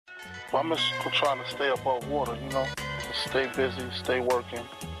But I'm just trying to stay above water, you know? Just stay busy, stay working.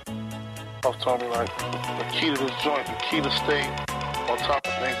 I've told me, like, the key to this joint, the key to stay on top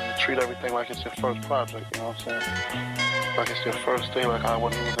of things is to treat everything like it's your first project, you know what I'm saying? Like it's your first day, like I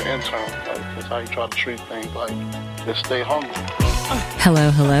when you was an intern. Like, that's how you try to treat things, like, just stay hungry.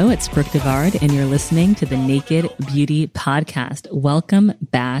 Hello, it's Brooke Devard, and you're listening to the Naked Beauty Podcast. Welcome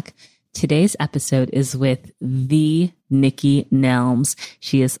back. Today's episode is with the Nikki Nelms.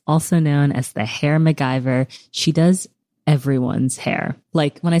 She is also known as the Hair MacGyver. She does everyone's hair.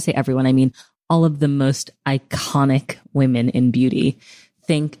 Like, when I say everyone, I mean all of the most iconic women in beauty.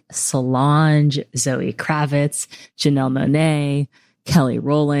 Think Solange, Zoe Kravitz, Janelle Monáe, Kelly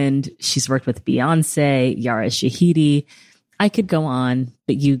Rowland. She's worked with Beyonce, Yara Shahidi. I could go on,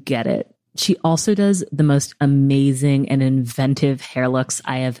 but you get it. She also does the most amazing and inventive hair looks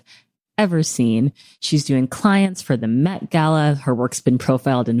I have ever seen. She's doing clients for the Met Gala. Her work's been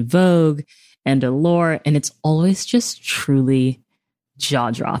profiled in Vogue and Allure, and it's always just truly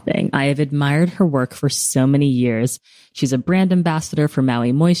jaw-dropping. I have admired her work for so many years. She's a brand ambassador for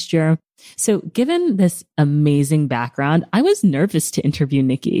Maui Moisture. So given this amazing background, I was nervous to interview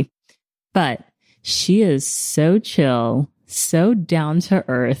Nikki, but she is so chill, so down to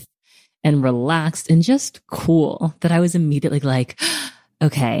earth and relaxed and just cool that I was immediately like,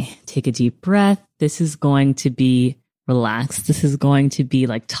 okay, take a deep breath. This is going to be relaxed. This is going to be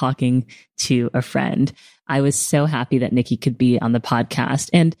like talking to a friend. I was so happy that Nikki could be on the podcast.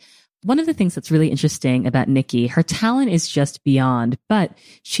 And one of the things that's really interesting about Nikki, her talent is just beyond, but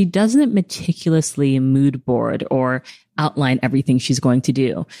she doesn't meticulously mood board or outline everything she's going to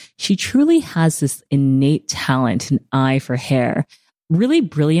do. She truly has this innate talent and eye for hair. Really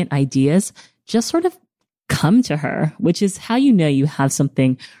brilliant ideas just sort of come to her, which is how you know you have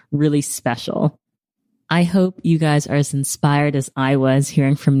something really special. I hope you guys are as inspired as I was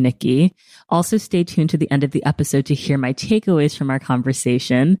hearing from Nikki. Also, stay tuned to the end of the episode to hear my takeaways from our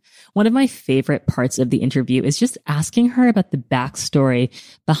conversation. One of my favorite parts of the interview is just asking her about the backstory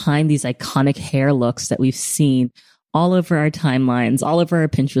behind these iconic hair looks that we've seen all over our timelines, all over our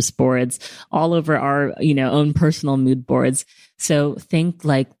Pinterest boards, all over our, own personal mood boards. So think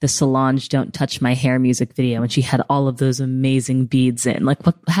like the Solange Don't Touch My Hair music video, and she had all of those amazing beads in. Like,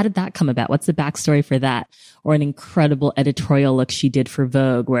 how did that come about? What's the backstory for that? Or an incredible editorial look she did for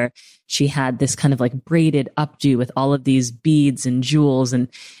Vogue, where she had this kind of like braided updo with all of these beads and jewels. And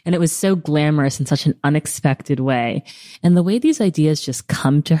it was so glamorous in such an unexpected way. And the way these ideas just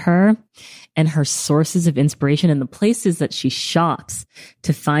come to her and her sources of inspiration and the places that she shops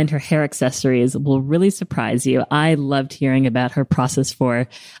to find her hair accessories will really surprise you. I loved hearing about her process for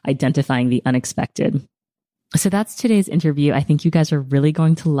identifying the unexpected. So that's today's interview. I think you guys are really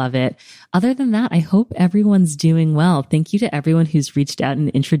going to love it. Other than that, I hope everyone's doing well. Thank you to everyone who's reached out and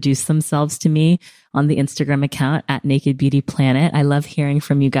introduced themselves to me on the Instagram account at Naked Beauty Planet. I love hearing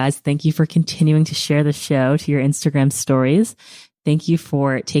from you guys. Thank you for continuing to share the show to your Instagram stories. Thank you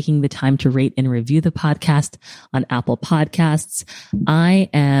for taking the time to rate and review the podcast on Apple Podcasts. I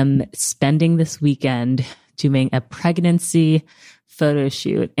am spending this weekend doing a pregnancy photo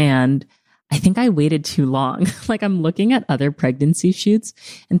shoot, and I think I waited too long. Like, I'm looking at other pregnancy shoots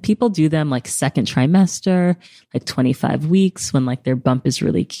and people do them like second trimester, like 25 weeks when like their bump is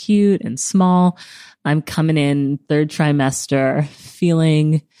really cute and small. I'm coming in third trimester,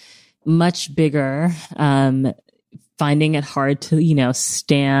 feeling much bigger, finding it hard to,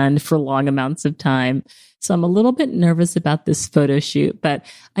 stand for long amounts of time. So I'm a little bit nervous about this photo shoot, but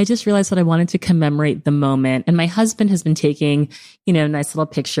I just realized that I wanted to commemorate the moment. And my husband has been taking, nice little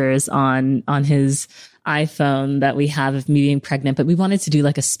pictures on his iPhone that we have of me being pregnant, but we wanted to do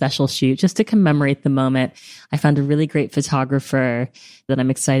like a special shoot just to commemorate the moment. I found a really great photographer that I'm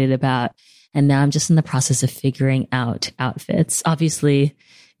excited about. And now I'm just in the process of figuring out outfits. Obviously,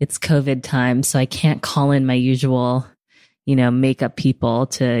 it's COVID time, so I can't call in my usual makeup people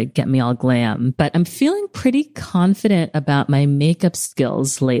to get me all glam, but I'm feeling pretty confident about my makeup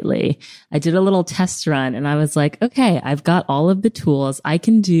skills lately. I did a little test run and I was like, okay, I've got all of the tools. I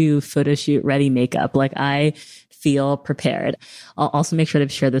can do photo shoot ready makeup. Like, I feel prepared. I'll also make sure to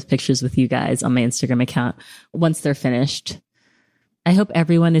share those pictures with you guys on my Instagram account once they're finished. I hope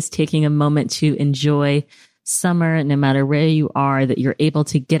everyone is taking a moment to enjoy summer, no matter where you are, that you're able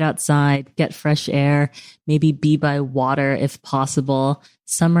to get outside, get fresh air, maybe be by water if possible.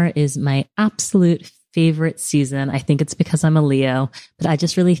 Summer is my absolute favorite season. I think it's because I'm a Leo, but I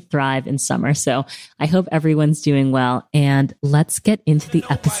just really thrive in summer. So I hope everyone's doing well. And let's get into the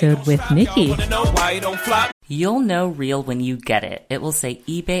episode with Nikki. You'll know real when you get it. It will say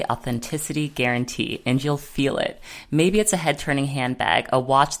eBay Authenticity Guarantee, and you'll feel it. Maybe it's a head-turning handbag, a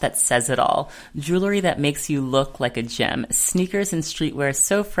watch that says it all, jewelry that makes you look like a gem, sneakers and streetwear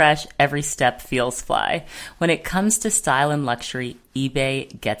so fresh, every step feels fly. When it comes to style and luxury,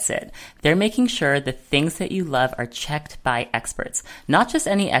 eBay gets it. They're making sure the things that you love are checked by experts. Not just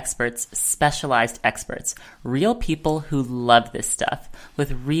any experts, specialized experts. Real people who love this stuff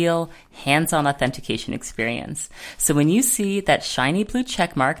with real hands-on authentication experience. So when you see that shiny blue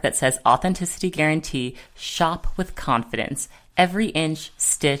check mark that says Authenticity Guarantee, shop with confidence. Every inch,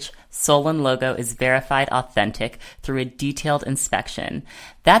 stitch, sole, and logo is verified authentic through a detailed inspection.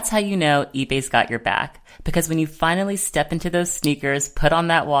 That's how you know eBay's got your back. Because when you finally step into those sneakers, put on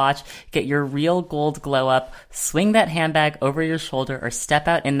that watch, get your real gold glow up, swing that handbag over your shoulder, or step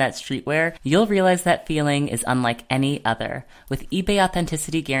out in that streetwear, you'll realize that feeling is unlike any other. With eBay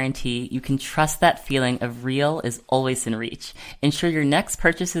Authenticity Guarantee, you can trust that feeling of real is always in reach. Ensure your next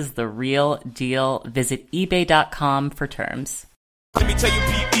purchase is the real deal. Visit ebay.com for terms. Let me tell you,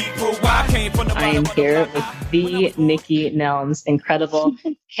 I am here with the Nikki Nelms, incredible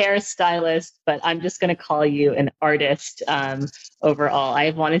hairstylist, but I'm just going to call you an artist overall. I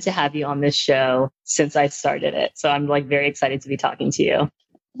have wanted to have you on this show since I started it, so I'm like very excited to be talking to you.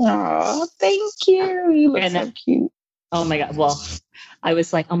 Oh, thank you. You look so cute. Oh my God. Well, I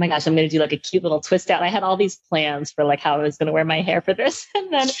was like, oh my gosh, I'm going to do like a cute little twist out. I had all these plans for like how I was going to wear my hair for this.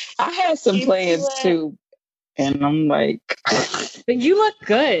 And then I had some plans too. And I'm like, but you look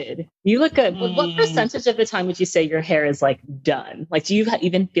good. You look good. What percentage of the time would you say your hair is like done? Like, do you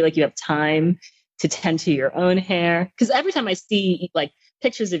even feel like you have time to tend to your own hair? Because every time I see like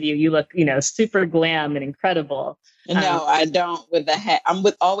pictures of you, you look, super glam and incredible. No, I don't with the hat. I'm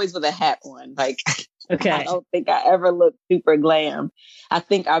always with a hat on. Like, okay. I don't think I ever look super glam. I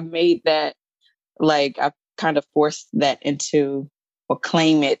think I've made that, like, I've kind of forced that into or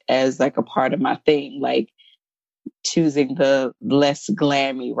claim it as like a part of my thing. Like, choosing the less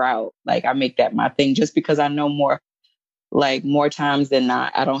glammy route. Like, I make that my thing just because I know more times than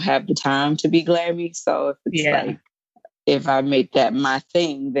not, I don't have the time to be glammy. So if it's like, if I make that my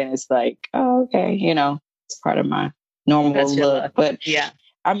thing, then it's like, oh, okay, it's part of my normal look. But yeah,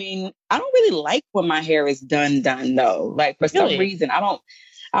 I mean, I don't really like when my hair is done though. Like, for some reason, I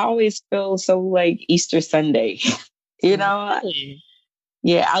always feel so like Easter Sunday, Really?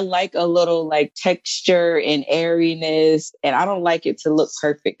 Yeah, I like a little like texture and airiness, and I don't like it to look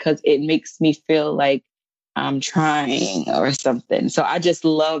perfect because it makes me feel like I'm trying or something. So I just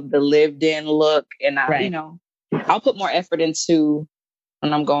love the lived in look, and I'll put more effort into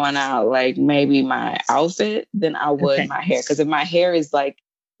when I'm going out, like maybe my outfit than I would my hair. Because if my hair is like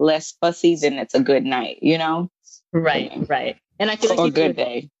less fussy, then it's a good night, Right. And I feel like a good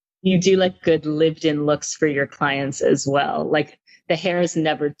day. You do like good lived in looks for your clients as well. Like, the hair is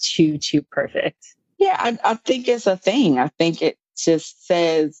never too perfect. Yeah, I think it's a thing. I think it just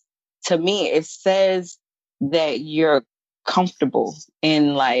says, to me, it says that you're comfortable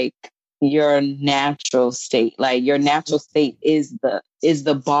in like your natural state. Like, your natural state is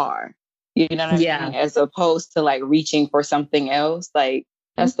the bar. You know what I mean? As opposed to like reaching for something else. Like,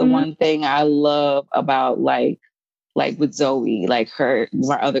 that's the one thing I love about like with Zoe, like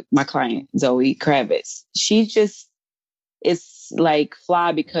my client, Zoe Kravitz. She just is like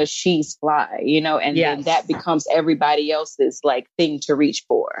fly because she's fly, and then that becomes everybody else's like thing to reach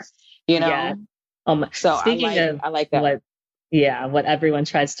for, Yeah. So speaking I like that. What everyone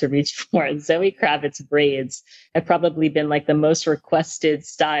tries to reach for. Zoe Kravitz braids have probably been like the most requested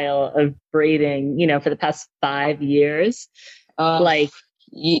style of braiding, for the past 5 years.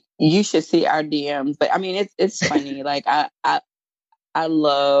 You should see our DMs, but I mean, it's funny. Like, I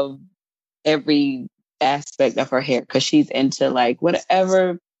love every aspect of her hair because she's into like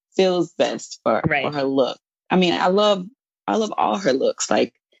whatever feels best for her look. I mean, I love all her looks,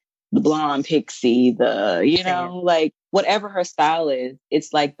 like the blonde pixie, like whatever her style is,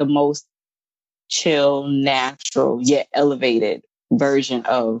 it's like the most chill, natural, yet elevated version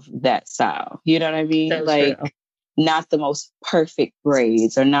of that style. You know what I mean? That's like true. Not the most perfect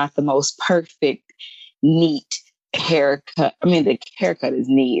braids or not the most perfect, neat haircut. I mean, the haircut is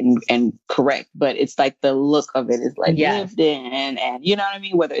neat and correct, but it's like the look of it is like lived in, and you know what I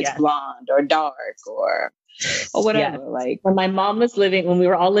mean? Whether it's blonde or dark or whatever. Like, when we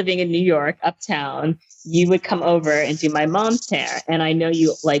were all living in New York, uptown, you would come over and do my mom's hair. And I know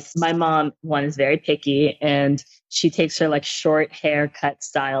you, like, my mom, one, is very picky, and she takes her like short haircut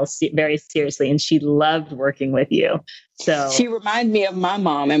style very seriously, and she loved working with you. So she reminded me of my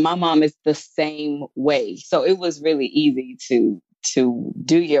mom, and my mom is the same way. So it was really easy to to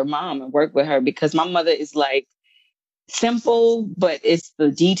do your mom and work with her, because my mother is like simple, but it's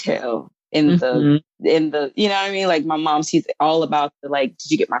the detail in the you know what I mean? Like my mom, she's all about the, like,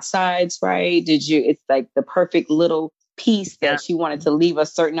 did you get my sides right? It's like the perfect little piece that she wanted to leave a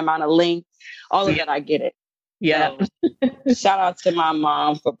certain amount of length. All of that, I get it. Yeah. So, shout out to my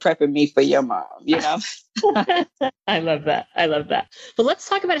mom for prepping me for your mom, you know? I love that. I love that. But let's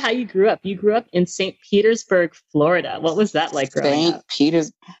talk about how you grew up. You grew up in St. Petersburg, Florida. What was that like growing up?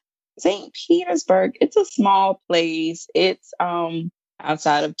 St. Petersburg. It's a small place. It's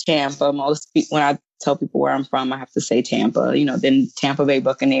outside of Tampa. Most people, when I tell people where I'm from, I have to say Tampa, you know, then Tampa Bay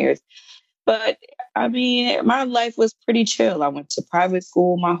Buccaneers. But I mean, my life was pretty chill. I went to private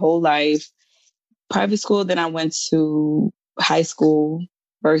school my whole life. Private school, then I went to high school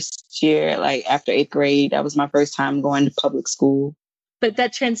first year, like after 8th grade. That was my first time going to public school. But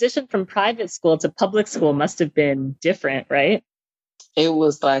that transition from private school to public school must have been different, right? It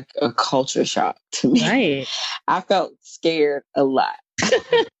was like a culture shock to me. Right. I felt scared a lot.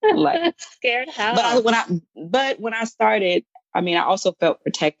 Like scared how? But when I started, I mean, I also felt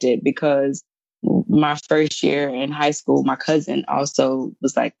protected because my first year in high school, my cousin also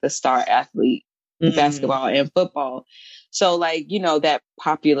was like the star athlete in basketball and football. So like, you know, that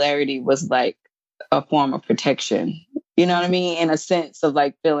popularity was like a form of protection. You know what I mean? In a sense of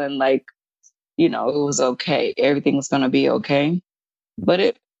like feeling like, you know, it was okay. Everything was going to be okay. But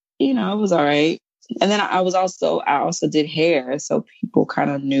it, you know, it was all right. And then I also did hair. So people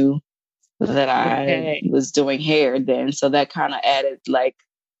kind of knew that I was doing hair then. So that kind of added like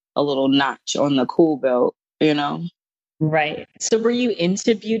a little notch on the cool belt, you know? Right. So were you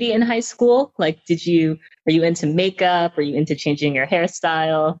into beauty in high school? Like, were you into makeup? Were you into changing your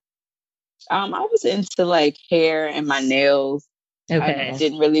hairstyle? I was into like hair and my nails. Okay. I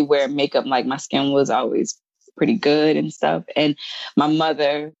didn't really wear makeup. Like my skin was always pretty good and stuff. And my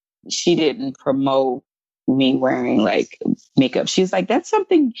mother, she didn't promote me wearing like makeup. She's like, that's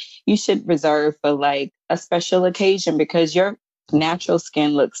something you should reserve for like a special occasion because your natural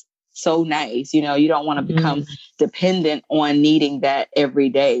skin looks so nice. You know, you don't want to become dependent on needing that every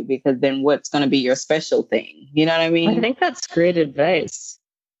day because then what's going to be your special thing? You know what I mean? I think that's great advice.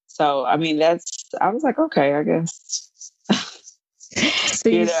 So, I mean, I was like, okay, I guess. So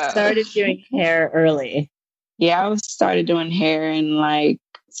you started doing hair early. Yeah, I started doing hair in like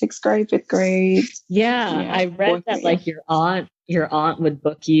 6th grade, 5th grade. Yeah, I read that like your aunt would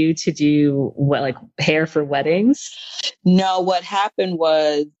book you to do like hair for weddings. No, what happened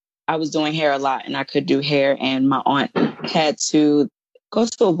was I was doing hair a lot and I could do hair, and my aunt had to go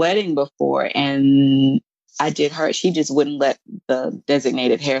to a wedding before and I did her. She just wouldn't let the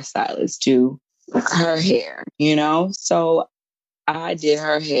designated hairstylist do her hair, you know? So I did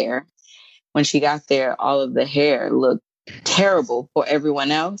her hair. When she got there, all of the hair looked terrible for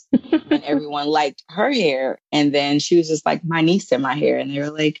everyone else and everyone liked her hair. And then she was just like, my niece did my hair. And they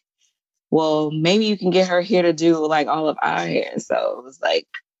were like, well, maybe you can get her here to do like all of our hair. So it was like,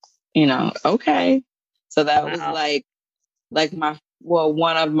 you know, okay. So that was like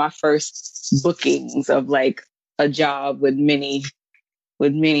one of my first bookings of like a job with many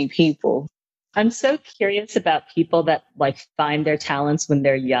people. I'm so curious about people that like find their talents when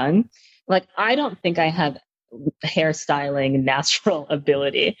they're young. Like, I don't think I have hairstyling natural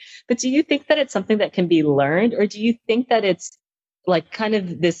ability, but do you think that it's something that can be learned, or do you think that it's like kind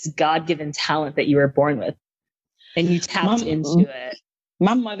of this God-given talent that you were born with and you tapped into it?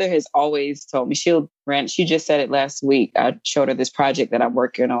 My mother has always told me, she just said it last week. I showed her this project that I'm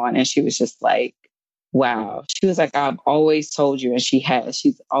working on and she was just like, wow. She was like, I've always told you. And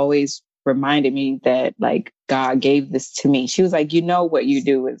she's always reminded me that like God gave this to me. She was like, you know, what you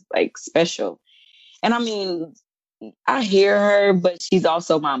do is like special. And I mean, I hear her, but she's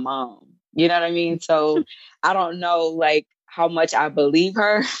also my mom. You know what I mean? So I don't know like how much I believe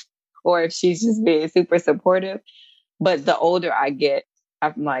her or if she's just being super supportive. But the older I get,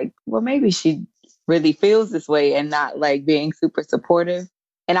 I'm like, well, maybe she really feels this way and not like being super supportive.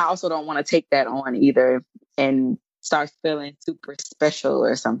 And I also don't want to take that on either and start feeling super special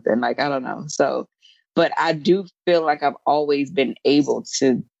or something. Like, I don't know. So, but I do feel like I've always been able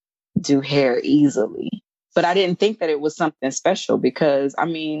to do hair easily. But I didn't think that it was something special because, I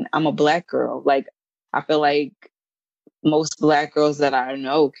mean, I'm a Black girl. Like, I feel like most Black girls that I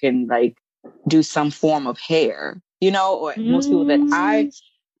know can like do some form of hair, you know, or most people that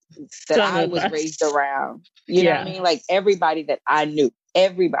I was raised around, you know what I mean? Like everybody that I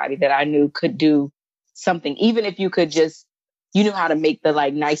knew could do something, even if you could just you knew how to make the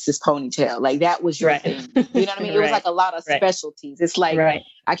like nicest ponytail. Like that was your thing. You know what I mean? It was like a lot of specialties. It's like,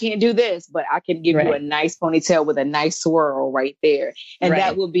 I can't do this, but I can give you a nice ponytail with a nice swirl right there. And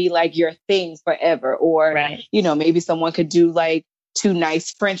that will be like your thing forever. Or, you know, maybe someone could do like 2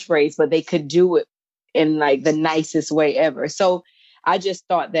 nice French braids, but they could do it in like the nicest way ever. So I just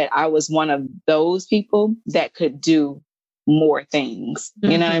thought that I was one of those people that could do more things.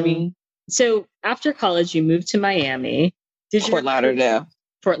 You know what I mean? So after college, you moved to Miami. Fort Lauderdale.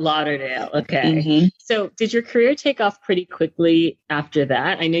 Okay. So did your career take off pretty quickly after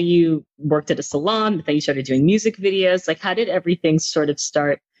that? I know you worked at a salon, but then you started doing music videos. Like, how did everything sort of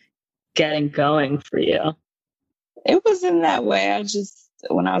start getting going for you? It was in that way.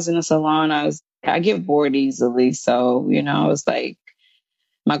 When I was in a salon, I get bored easily. So, you know, I was like,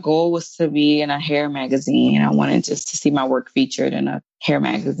 my goal was to be in a hair magazine. I wanted just to see my work featured in a hair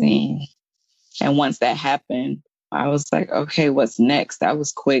magazine. And once that happened, I was like, okay, what's next? That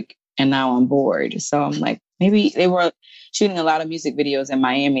was quick. And now I'm bored. So I'm like, maybe they were shooting a lot of music videos in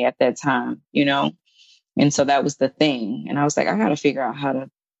Miami at that time, you know? And so that was the thing. And I was like, I got to figure out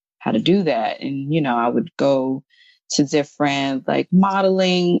how to do that. And, you know, I would go to different like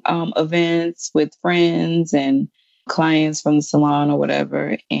modeling events with friends and clients from the salon or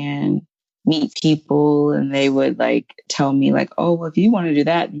whatever, and meet people. And they would like tell me like, oh, well, if you want to do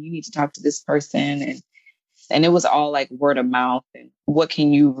that, you need to talk to this person. And it was all like word of mouth. And what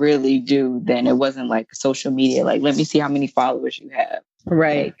can you really do then? It wasn't like social media. Like, let me see how many followers you have.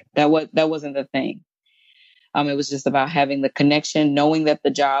 Right. Like, that wasn't the thing. It was just about having the connection, knowing that the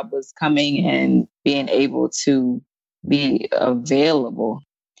job was coming and being able to be available.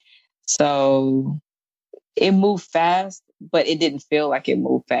 So it moved fast, but it didn't feel like it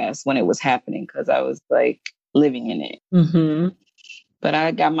moved fast when it was happening because I was like living in it. But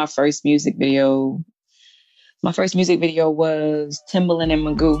I got my first music video. My first music video was Timbaland and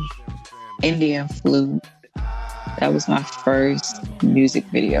Magoo, Indian Flute. That was my first music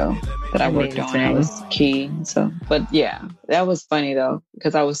video that I worked on. I was key. So, but yeah, that was funny though,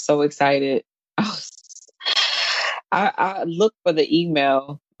 because I was so excited. I look for the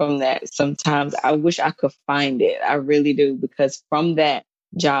email from that sometimes. I wish I could find it. I really do, because from that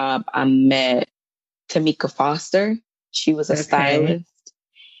job, I met Tamika Foster. She was a stylist.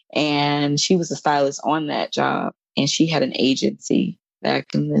 And she was a stylist on that job. And she had an agency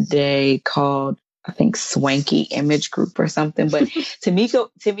back in the day called, I think, Swanky Image Group or something. But Tamika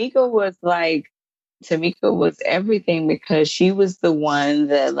was everything, because she was the one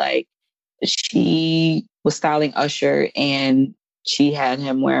that like, she was styling Usher, and she had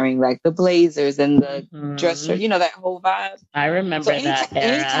him wearing like the blazers and the dress shirt, you know, that whole vibe. I remember that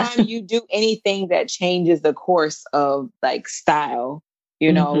era. Anytime you do anything that changes the course of like style,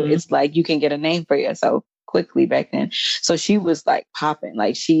 you know, it's like you can get a name for yourself quickly back then. So she was like popping.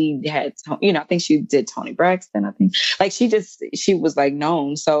 Like she had, you know, I think she did Toni Braxton. I think like she was like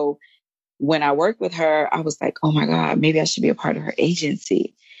known. So when I worked with her, I was like, oh my God, maybe I should be a part of her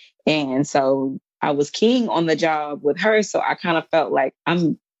agency. And so I was keen on the job with her. So I kind of felt like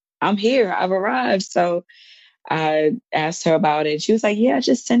I'm here. I've arrived. So I asked her about it. She was like, yeah,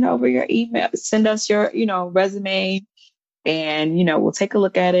 just send over your email, send us your, you know, resume, and, you know, we'll take a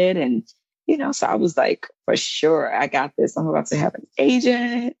look at it. And, you know, so I was like, for sure, I got this. I'm about to have an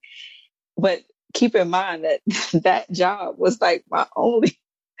agent. But keep in mind that that job was like the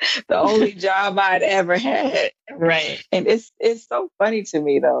only job I'd ever had. Right. And it's so funny to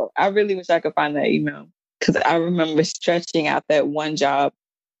me, though. I really wish I could find that email, because I remember stretching out that one job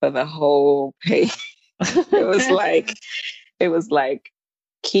for the whole page. It was like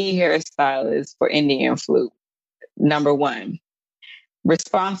key hairstylist for Indian Flute. Number 1,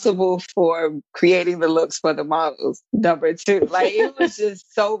 responsible for creating the looks for the models. Number 2, like it was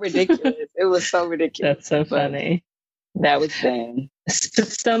just so ridiculous. It was so ridiculous. That's so funny. That was then.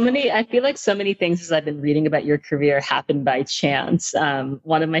 I feel like so many things as I've been reading about your career happened by chance.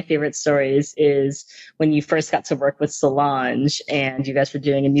 One of my favorite stories is when you first got to work with Solange and you guys were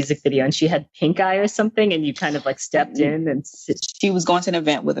doing a music video and she had pink eye or something, and you kind of like stepped in and she was going to an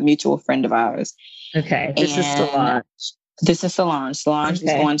event with a mutual friend of ours. Okay. This is Solange. This is Solange. Solange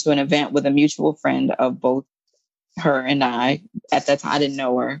was going to an event with a mutual friend of both her and I. At that time, I didn't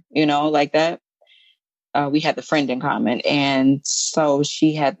know her, you know, like that. We had the friend in common. And so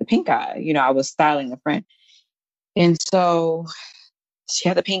she had the pink eye. You know, I was styling the friend. And so she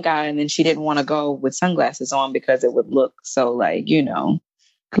had the pink eye, and then she didn't want to go with sunglasses on because it would look so like, you know,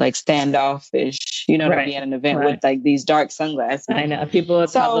 like standoffish, to be at an event with like these dark sunglasses. I know. People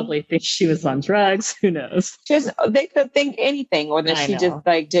would probably think she was on drugs. Who knows? They could think anything, or that she just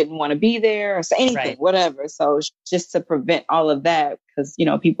like didn't want to be there or say anything, whatever. So just to prevent all of that, because,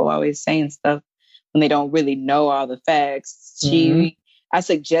 people are always saying stuff when they don't really know all the facts. I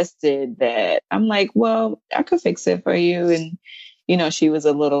suggested that. I'm like, well, I could fix it for you. And, she was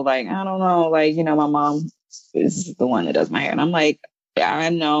a little like, I don't know, like, my mom is the one that does my hair. And I'm like, I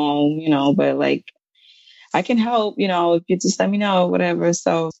know, but like, I can help, if you just let me know, whatever.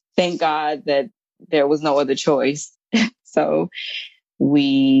 So thank God that there was no other choice. So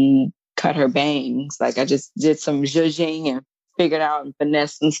we cut her bangs. Like I just did some zhuzhing and figured out and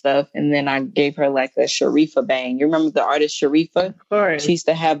finesse and stuff. And then I gave her like a Sharifa bang. You remember the artist Sharifa? Of course. She used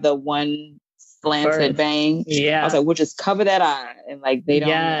to have the one slanted bang. Yeah. I was like, we'll just cover that eye. And like, they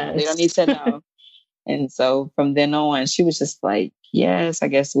don't need to know. And so from then on, she was just like, yes, I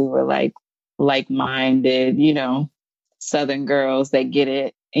guess we were like-minded, Southern girls that get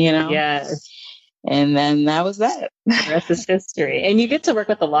it, Yes. And then that was that. The rest is history. And you get to work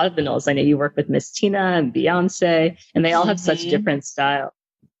with a lot of the Knowles. I know you work with Miss Tina and Beyonce, and they all have such different style.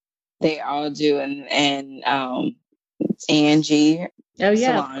 They all do. And Angie. Oh,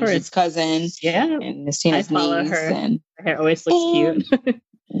 yeah, Solange's of course. cousin. Yeah. And Miss Tina's I follow niece. her. And her hair always looks cute.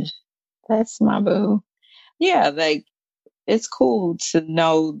 That's my boo. Yeah, like, it's cool to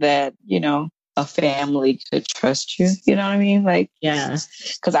know that, a family could trust you. You know what I mean? Like, yeah.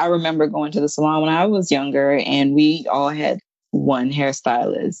 Because I remember going to the salon when I was younger, and we all had one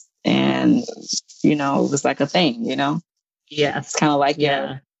hairstylist, and it was like a thing. Yeah, it's kind of like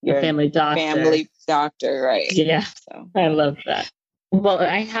your family doctor, right? Yeah, so I love that. Well,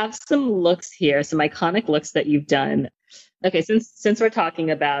 I have some looks here, some iconic looks that you've done. Okay, since we're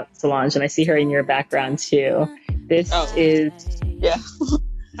talking about Solange, and I see her in your background too. This is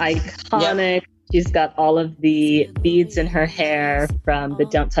iconic. Yep. She's got all of the beads in her hair from the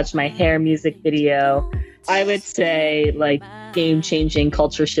Don't Touch My Hair music video. I would say like game-changing,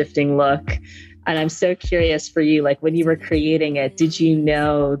 culture-shifting look. And I'm so curious for you, like when you were creating it, did you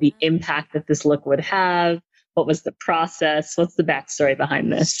know the impact that this look would have? What was the process? What's the backstory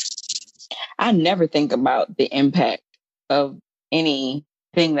behind this? I never think about the impact of anything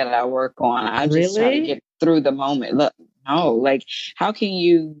that I work on. I just try to get through the moment. Look, no, like how can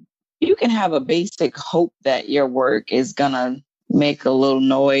you can have a basic hope that your work is gonna make a little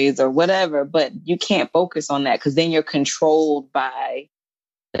noise or whatever, but you can't focus on that because then you're controlled by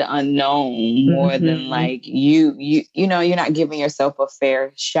the unknown more than like you're not giving yourself a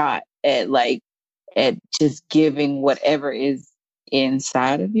fair shot at just giving whatever is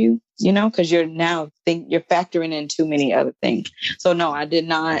inside of you, because you're factoring in too many other things. So no, I did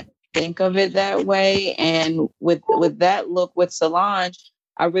not think of it that way. And with that look with Solange,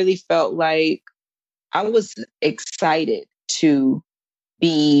 I really felt like I was excited to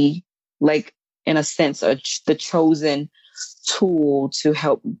be like, in a sense, the chosen tool to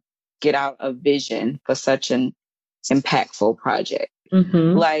help get out a vision for such an impactful project.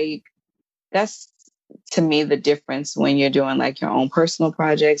 Like that's, to me, the difference when you're doing like your own personal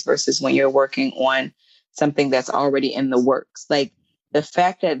projects versus when you're working on something that's already in the works. Like the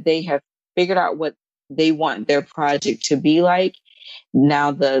fact that they have figured out what they want their project to be like.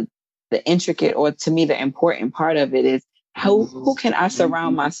 Now the intricate, or to me, the important part of it is who can I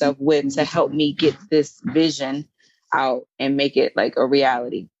surround myself with to help me get this vision out and make it like a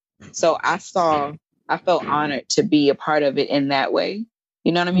reality. So I felt honored to be a part of it in that way.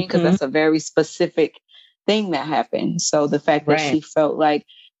 You know what I mean? Because that's a very specific thing that happened. So the fact that she felt like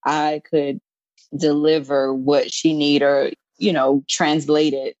I could deliver what she needed, or,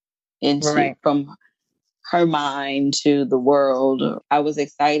 translate it into from her mind to the world, I was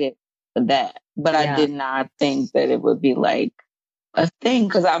excited for that. But I did not think that it would be like a thing,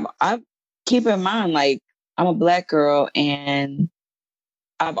 because I keep in mind, like, I'm a Black girl and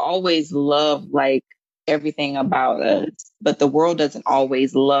I've always loved like everything about us, but the world doesn't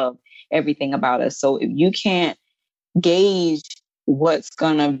always love everything about us. So if you can't gauge what's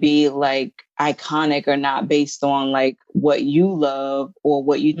gonna be like iconic or not based on like what you love or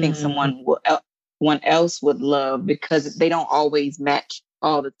what you think someone else would love, because they don't always match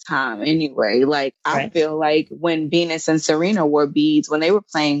all the time anyway. Like I feel like when Venus and Serena wore beads when they were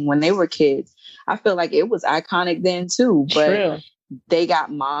playing when they were kids, I feel like it was iconic then too, but they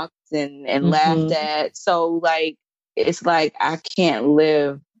got mocked and laughed at. So like it's like I can't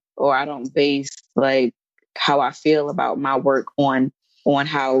live, or I don't base like how I feel about my work on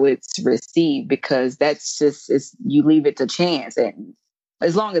how it's received, because that's just, you leave it to chance. And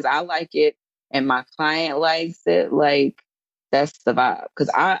as long as I like it and my client likes it, like that's the vibe. Because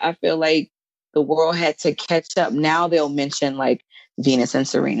I feel like the world had to catch up. Now they'll mention like Venus and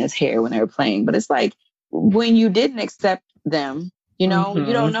Serena's hair when they were playing, but it's like when you didn't accept them, you know,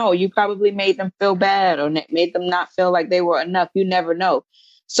 you don't know. You probably made them feel bad or made them not feel like they were enough. You never know.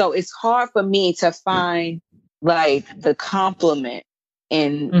 So it's hard for me to find like the compliment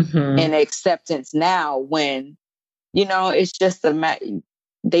in acceptance now when, you know, it's just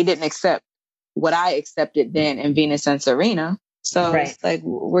they didn't accept what I accepted then in Venus and Serena. So it's like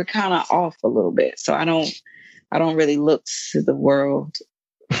we're kind of off a little bit. So I don't really look to the world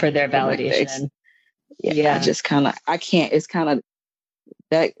for their validation. I just kind of, I can't, it's kind of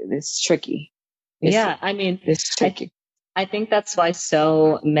that it's tricky. I mean, it's tricky. I think that's why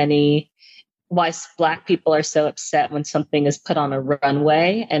why Black people are so upset when something is put on a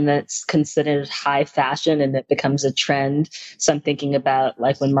runway and that's considered high fashion and it becomes a trend. So I'm thinking about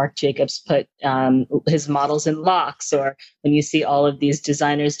like when Marc Jacobs put his models in locks, or when you see all of these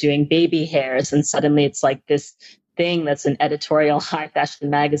designers doing baby hairs and suddenly it's like this thing that's an editorial high fashion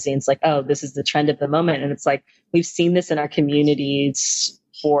magazine. It's like, oh, this is the trend of the moment. And it's like, we've seen this in our communities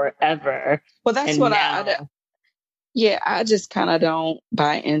forever. Well, that's what I just kind of don't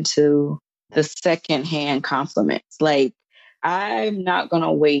buy into the secondhand compliments. Like, I'm not going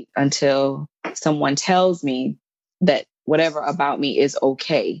to wait until someone tells me that whatever about me is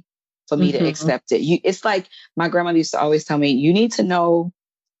okay for me to accept it. It's like my grandmother used to always tell me, you need to know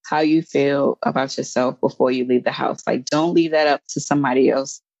how you feel about yourself before you leave the house. Like, don't leave that up to somebody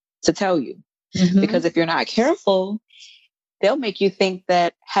else to tell you. Because if you're not careful, they'll make you think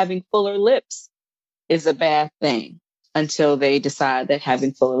that having fuller lips is a bad thing until they decide that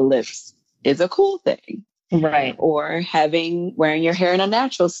having fuller lips is a cool thing. Right. Or wearing your hair in a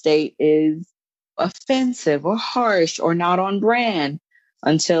natural state is offensive or harsh or not on brand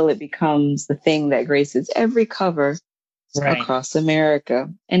until it becomes the thing that graces every cover across America.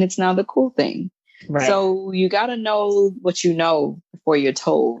 And it's now the cool thing. Right. So you got to know what you know before you're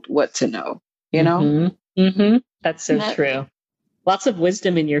told what to know, you know? That's so true. Lots of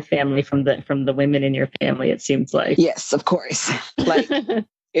wisdom in your family from the women in your family, it seems like. Yes, of course. Like,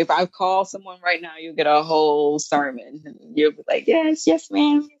 if I call someone right now, you get a whole sermon. You'll be like, yes,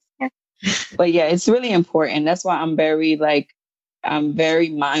 ma'am. But yeah, it's really important. That's why I'm very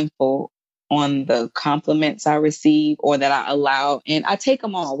mindful on the compliments I receive or that I allow. And I take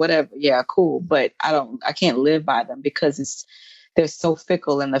them all, whatever. Yeah, cool. But I can't live by them because they're so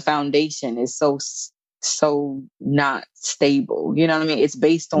fickle and the foundation is so not stable. You know what I mean? It's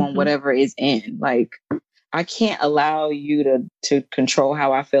based on whatever is in. Like, I can't allow you to control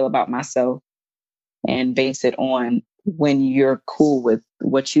how I feel about myself and base it on when you're cool with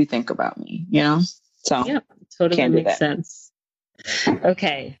what you think about me, you know? So yeah, totally makes sense.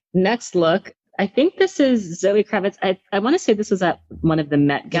 Okay, next look. I think this is Zoe Kravitz. I want to say this was at one of the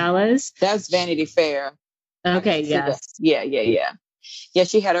Met Galas. That's Vanity Fair. Okay, yes. Yeah. Yeah,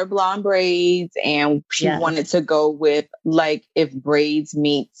 she had her blonde braids and she wanted to go with like if braids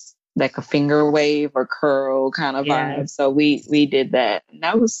meets like a finger wave or curl kind of vibe. So we did that. And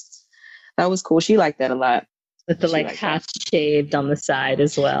that was cool. She liked that a lot. With the half shaved on the side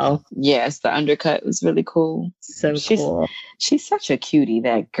as well. Yes, the undercut was really cool. So cool. She's such a cutie,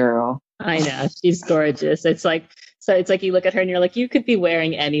 that girl. I know. She's gorgeous. It's like you look at her and you're like, you could be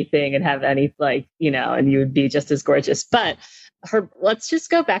wearing anything and have any and you would be just as gorgeous. But let's just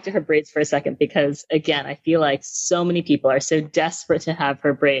go back to her braids for a second, because again, I feel like so many people are so desperate to have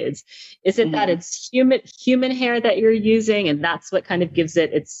her braids. Is it that it's human hair that you're using and that's what kind of gives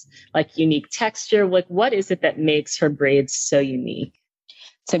it its like unique texture? Like, what is it that makes her braids so unique?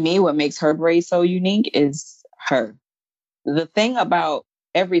 To me, what makes her braids so unique is her. The thing about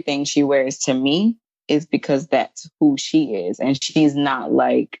everything she wears to me is because that's who she is. And she's not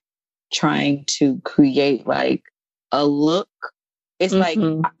like trying to create like a look. It's like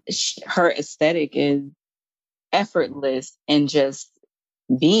her aesthetic is effortless and just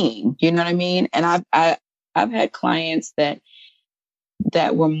being, you know what I mean? And I've had clients that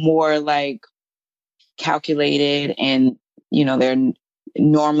were more like calculated and, they're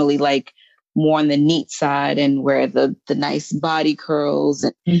normally like more on the neat side and wear the nice body curls.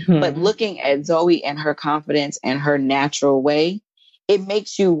 But looking at Zoe and her confidence and her natural way, it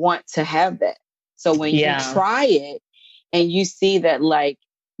makes you want to have that. So when you try it and you see that like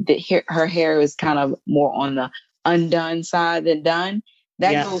her hair is kind of more on the undone side than done,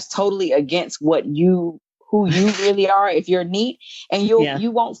 that goes totally against who who you really are if you're neat, and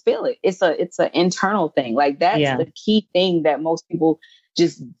you won't feel it. It's an internal thing. Like that's the key thing that most people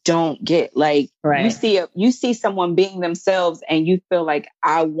just don't get. Like you see someone being themselves and you feel like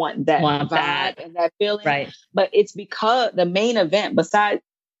I want that vibe and that feeling. Right. But it's because the main event, besides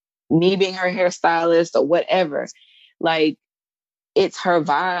me being her hairstylist or whatever, like it's her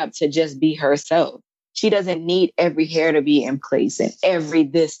vibe to just be herself. She doesn't need every hair to be in place and every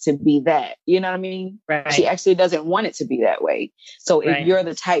this to be that. You know what I mean? Right. She actually doesn't want it to be that way. So if you're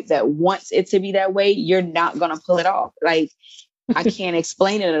the type that wants it to be that way, you're not going to pull it off. Like, I can't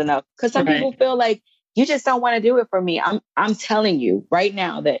explain it enough, because some people feel like you just don't want to do it for me. I'm telling you right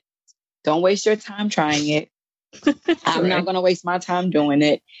now that don't waste your time trying it. I'm not going to waste my time doing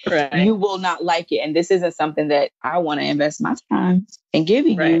it. Right. You will not like it. And this isn't something that I want to invest my time in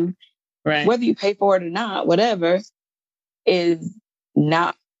giving you. Right. Whether you pay for it or not, whatever, is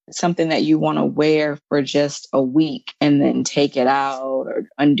not something that you want to wear for just a week and then take it out or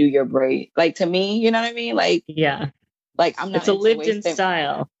undo your braid. Like, to me, you know what I mean? Like, like I'm not. It's a lived-in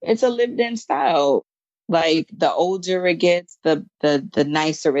style. It's a lived-in style. Like, the older it gets, the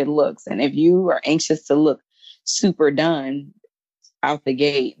nicer it looks. And if you are anxious to look super done out the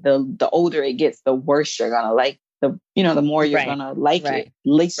gate, the older it gets, the worse you're gonna like. The more you're gonna like it,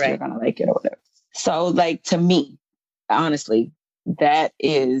 least you're gonna like it or whatever. So, like, to me, honestly, that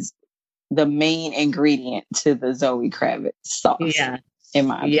is the main ingredient to the Zoe Kravitz sauce. Yeah. In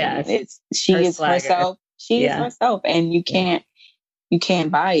my opinion. She is herself. She is herself, and you can't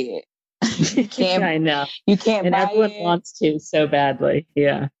buy it. You can't. I know. You can't and buy everyone it. wants to so badly.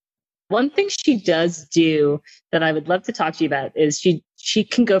 Yeah. One thing she does do that I would love to talk to you about is she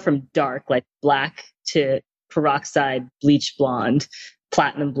can go from dark, like black, to peroxide, bleach blonde,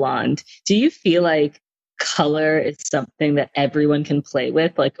 platinum blonde. Do you feel like color is something that everyone can play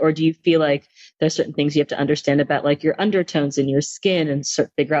with? Like, or do you feel like there's certain things you have to understand about, like, your undertones in your skin and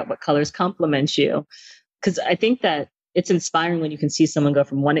figure out what colors complement you? Because I think that it's inspiring when you can see someone go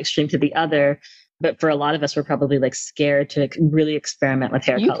from one extreme to the other. But for a lot of us, we're probably like scared to really experiment with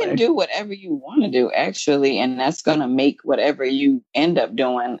hair color. You can do whatever you want to do, actually, and that's going to make whatever you end up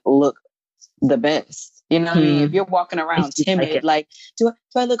doing look the best. You know what I mean? If you're walking around timid, like, do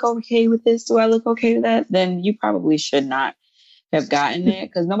I look okay with this? Do I look okay with that? Then you probably should not have gotten it,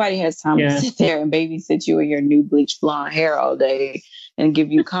 because nobody has time to sit there and babysit you with your new bleach blonde hair all day and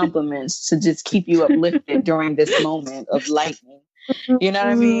give you compliments to just keep you uplifted during this moment of lightning. You know what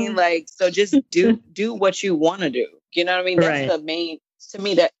I mean? Like, so just do what you want to do. You know what I mean? That's the main, to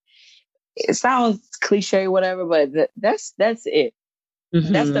me, that it sounds cliche, whatever, but that's it.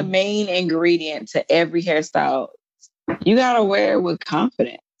 Mm-hmm. That's the main ingredient to every hairstyle. You got to wear it with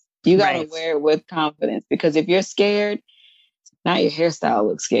confidence. You got to wear it with confidence, because if you're scared, now your hairstyle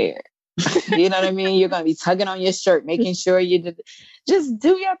looks scared. You know what I mean? You're going to be tugging on your shirt, making sure you just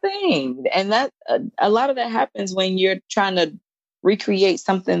do your thing. And that a lot of that happens when you're trying to recreate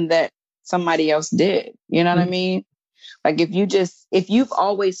something that somebody else did. You know what I mean? Like, if you've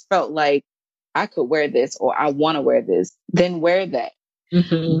always felt like I could wear this or I want to wear this, then wear that.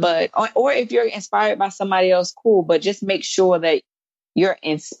 Mm-hmm. But, or if you're inspired by somebody else, cool, but just make sure that you're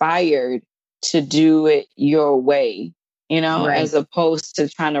inspired to do it your way, you know, as opposed to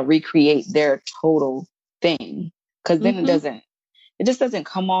trying to recreate their total thing. Because then it just doesn't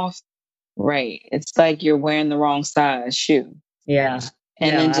come off right. It's like you're wearing the wrong size shoe. Yeah.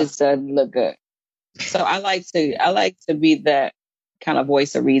 And it just doesn't look good. So I like to be that kind of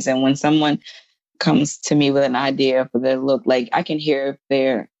voice of reason when someone comes to me with an idea for their look. Like, I can hear if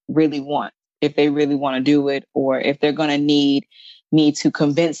they really want to do it, or if they're going to need me to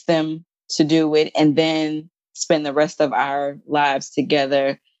convince them to do it, and then spend the rest of our lives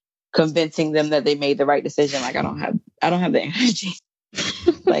together convincing them that they made the right decision. Like, I don't have the energy.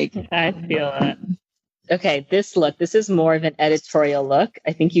 Like, I feel that. Okay, this is more of an editorial look.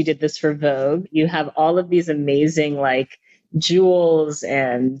 I think you did this for Vogue. You have all of these amazing, like, jewels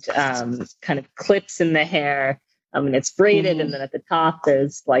and kind of clips in the hair. And it's braided, and then at the top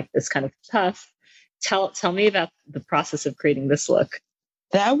there's like this kind of tuft. Tell me about the process of creating this look.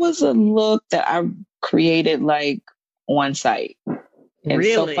 That was a look that I created like on site.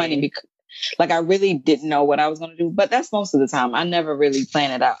 It's so funny because, like, I really didn't know what I was going to do, but that's most of the time. I never really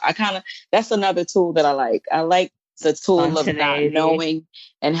plan it out. That's another tool that I like. I like the tool of not knowing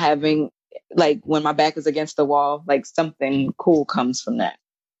and having, like, when my back is against the wall, like, something cool comes from that.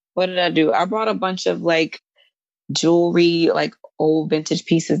 What did I do? I brought a bunch of, like, jewelry, like old vintage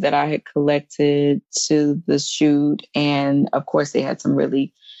pieces that I had collected to the shoot. And of course they had some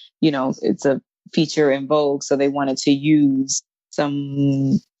really, it's a feature in Vogue. So they wanted to use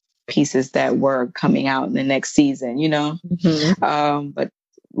some pieces that were coming out in the next season, you know. But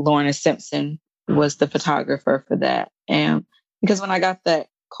Lorna Simpson was the photographer for that. And because when I got that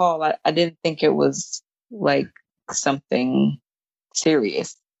call, I didn't think it was like something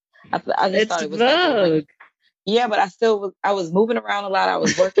serious. I just thought it was Vogue. Yeah, but I was moving around a lot. I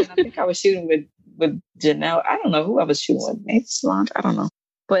was working. I think I was shooting with Janelle. I don't know who I was shooting with. Maybe Solange. I don't know.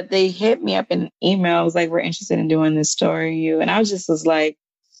 But they hit me up in emails like, we're interested in doing this story. And I was like,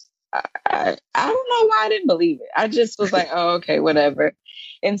 I don't know why I didn't believe it. I just was like, oh, okay, whatever.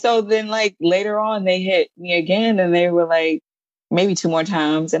 And so then like later on they hit me again and they were like, maybe 2 more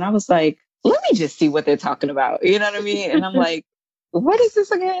times. And I was like, let me just see what they're talking about. You know what I mean? And I'm like, what is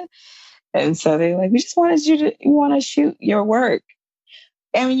this again? And so they're like, we just wanted you want to shoot your work.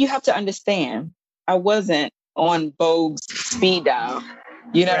 I mean, you have to understand, I wasn't on Vogue's speed dial.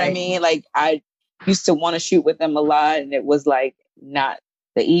 You know what I mean? Like I used to want to shoot with them a lot and it was like not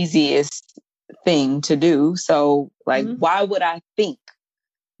the easiest thing to do. So like, why would I think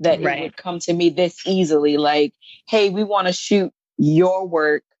that it would come to me this easily? Like, hey, we want to shoot your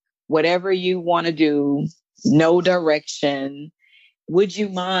work, whatever you want to do, no direction. Would you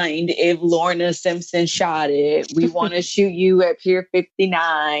mind if Lorna Simpson shot it? We want to shoot you at Pier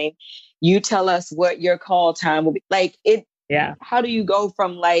 59. You tell us what your call time will be. Like it. Yeah. How do you go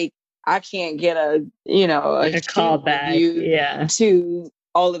from like, I can't get a call back to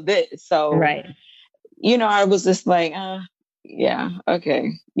all of this? So, I was just like, yeah,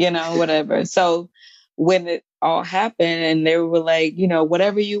 okay, whatever. So when it all happened and they were like,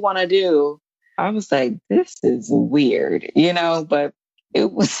 whatever you want to do, I was like, this is weird, but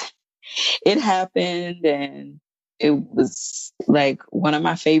it happened and it was like one of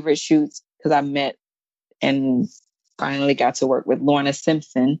my favorite shoots because I met and finally got to work with Lorna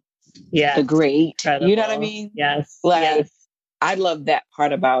Simpson. Yeah. The great. Incredible. You know what I mean? Yes. Like I love that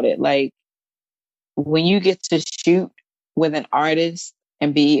part about it. Like when you get to shoot with an artist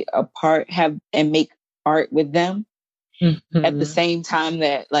and be a part and make art with them at the same time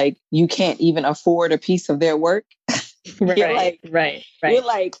that like you can't even afford a piece of their work. You're like, You're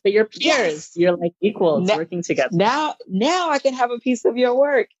like, but you're peers. Yes. You're like equals working together. Now I can have a piece of your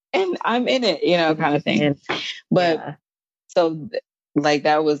work and I'm in it, kind of thing. But so like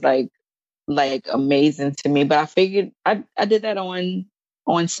that was like amazing to me. But I figured I did that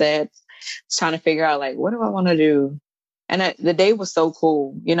on set, trying to figure out like, what do I want to do? And the day was so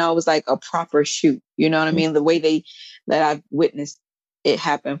cool. It was like a proper shoot. You know what I mean? The way that I've witnessed it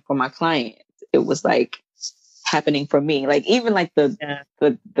happen for my clients, it was like happening for me. Like even like the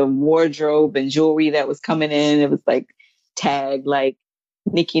wardrobe and jewelry that was coming in, it was like tagged like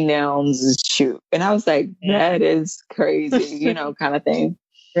Nikki Nelms' shoot. And I was like, that is crazy, kind of thing.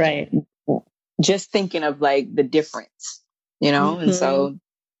 Right. Just thinking of like the difference, and so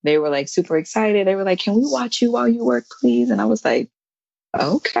they were like super excited. They were like, can we watch you while you work, please? And I was like,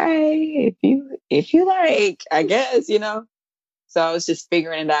 okay, if you like, I guess, So I was just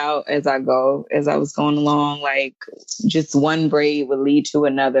figuring it out as I was going along, like just one braid would lead to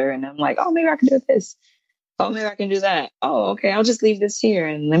another. And I'm like, oh, maybe I can do this. Oh, maybe I can do that. Oh, okay. I'll just leave this here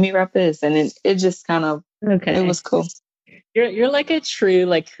and let me wrap this. And then it just kind of, it was cool. You're like a true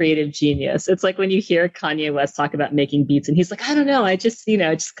like creative genius. It's like when you hear Kanye West talk about making beats and he's like, I don't know. I just, it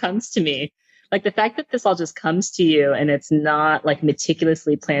just comes to me. Like the fact that this all just comes to you and it's not like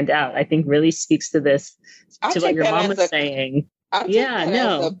meticulously planned out, I think really speaks to this, to what your mom was saying.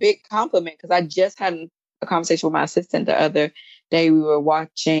 That's a big compliment because I just had a conversation with my assistant the other day. We were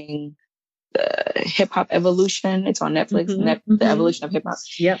watching the Hip Hop Evolution. It's on Netflix. The Evolution of Hip Hop.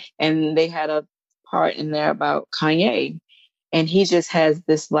 Yep. And they had a part in there about Kanye, and he just has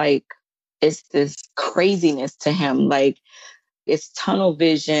this like, it's this craziness to him. Like it's tunnel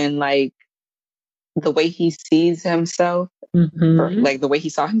vision. Like the way he sees himself, or like the way he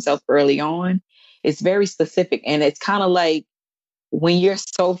saw himself early on, it's very specific, and it's kind of like, when you're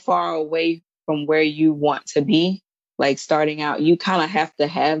so far away from where you want to be, like starting out, you kind of have to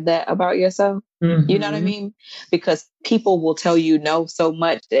have that about yourself. You know what I mean? Because people will tell you no so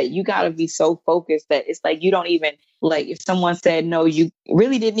much that you got to be so focused that it's like, you don't even like, if someone said no, you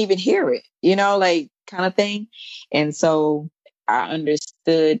really didn't even hear it, like kind of thing. And so I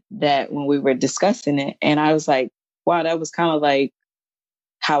understood that when we were discussing it, and I was like, wow, that was kind of like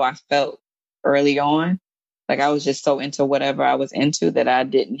how I felt early on. Like I was just so into whatever I was into that I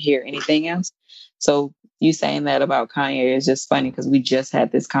didn't hear anything else. So you saying that about Kanye is just funny because we just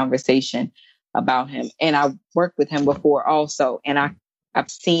had this conversation about him, and I worked with him before also, and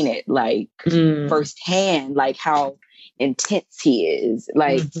I've seen it like firsthand, like how intense he is.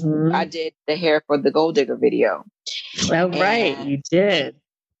 Like I did the hair for the Gold Digger video. Well, right, you did.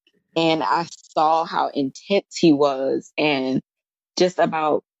 And I saw how intense he was and just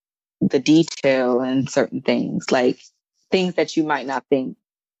about the detail and certain things, like things that you might not think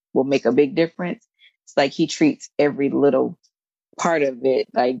will make a big difference. It's like he treats every little part of it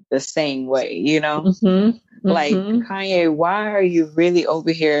like the same way, you know? Like, Kanye, why are you really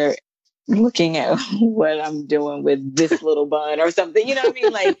over here looking at what I'm doing with this little bun or something? You know what I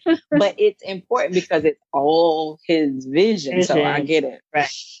mean? Like, but it's important because it's all his vision. So I get it.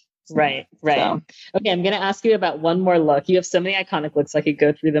 Right. So, Okay, I'm going to ask you about one more look. You have so many iconic looks, I could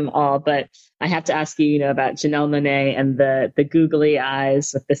go through them all, but I have to ask you, about Janelle Monáe and the googly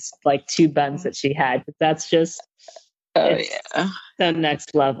eyes with this like two buns that she had. That's just the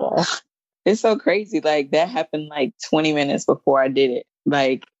next level. It's so crazy. Like that happened like 20 minutes before I did it.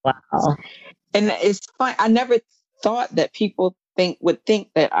 Like, wow. And it's fun. I never thought that people would think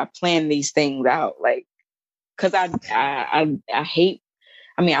that I plan these things out. Like, cause I hate,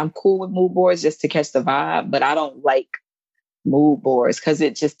 I'm cool with mood boards just to catch the vibe, but I don't like mood boards because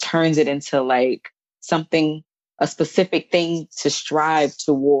it just turns it into like something, a specific thing to strive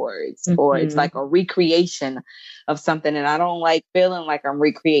towards, or it's like a recreation of something. And I don't like feeling like I'm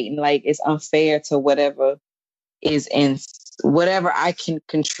recreating, like it's unfair to whatever is in whatever I can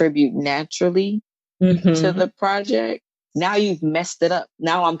contribute naturally to the project. Now you've messed it up.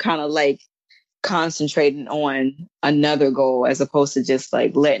 Now I'm kind of like concentrating on another goal as opposed to just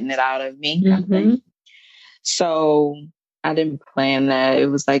like letting it out of me. So I didn't plan that. It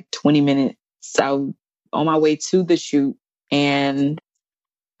was like 20 minutes out on my way to the shoot, and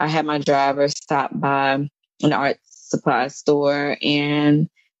I had my driver stop by an art supply store, and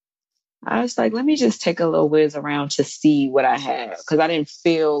I was like, let me just take a little whiz around to see what I had, because I didn't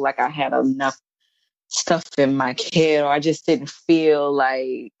feel like I had enough stuff in my kit, or I just didn't feel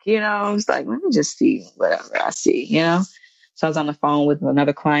like, I was like, let me just see whatever I see, So I was on the phone with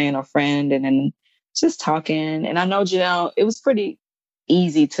another client or friend, and then just talking. And I know Janelle, it was pretty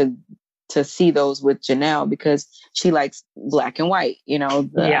easy to see those with Janelle because she likes black and white,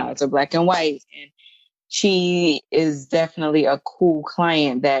 the eyes are black and white. And she is definitely a cool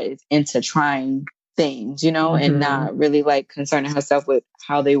client that is into trying things, and not really like concerning herself with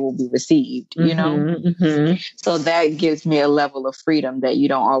how they will be received, So that gives me a level of freedom that you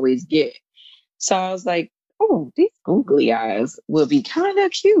don't always get. So I was like, oh, these googly eyes will be kind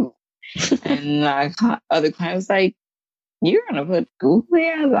of cute. And other client was like, you're going to put googly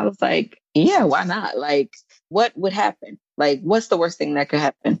eyes? I was like, yeah, why not? Like, what would happen? Like, what's the worst thing that could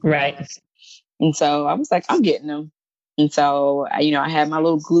happen? Right. And so I was like, I'm getting them. And so, I had my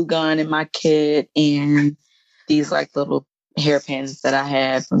little glue gun in my kit and these like little hairpins that I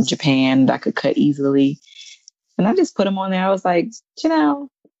had from Japan that I could cut easily. And I just put them on there. I was like, Janelle,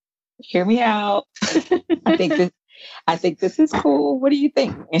 hear me out. I think this is cool. What do you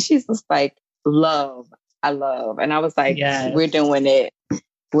think? And she's just like, I love. And I was like, yes. We're doing it.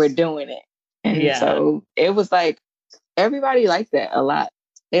 And so it was like, everybody liked that a lot.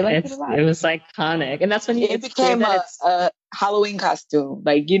 They liked it a lot. It was iconic. And that's when it became a Halloween costume.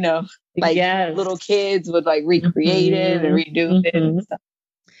 Like, little kids would like recreate it and redo it and stuff.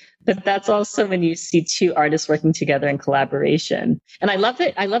 But that's also when you see two artists working together in collaboration. And I love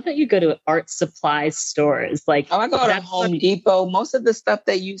that you go to art supply stores. Like, I go to Home Depot. Most of the stuff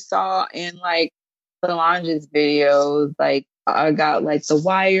that you saw in like Solange's videos, like I got like the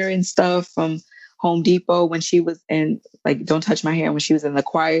wire and stuff from Home Depot when she was in like Don't Touch My Hair, when she was in the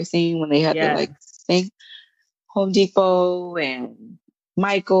choir scene, when they had the like thing. Home Depot and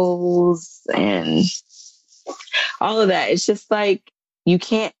Michael's and all of that. It's just like you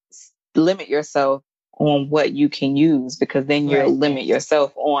can't limit yourself on what you can use, because then you'll limit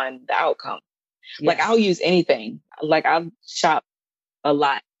yourself on the outcome. Yes. Like I'll use anything. Like I'll shop a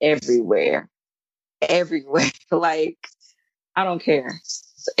lot everywhere. Like I don't care.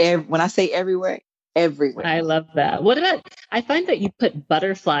 When I say everywhere. I love that. What about, I find that you put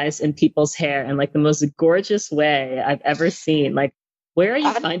butterflies in people's hair in like the most gorgeous way I've ever seen. Like, where are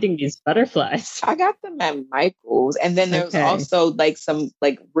you finding these butterflies? I got them at Michael's. And then there's also like some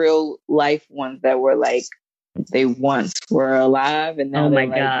like real life ones that were like, they once were alive and now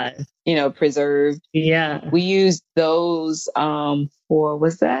they're like, preserved. Yeah. We used those for,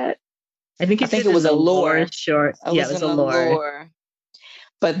 was that? I think it was a lure short. It was a lure.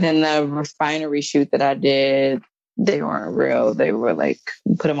 But then the refinery shoot that I did, they weren't real. They were like,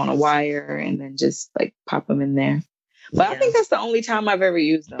 put them on a wire and then just like pop them in there. But I think that's the only time I've ever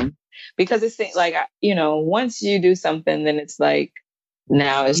used them, because it's like, once you do something, then it's like,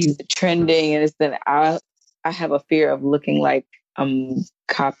 now it's trending, and it's then I have a fear of looking like I'm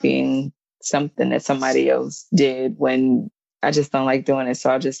copying something that somebody else did when I just don't like doing it.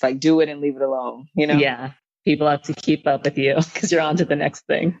 So I'll just like do it and leave it alone, you know? Yeah. People have to keep up with you because you're on to the next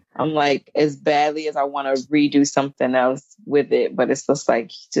thing. I'm like, as badly as I want to redo something else with it, but it's just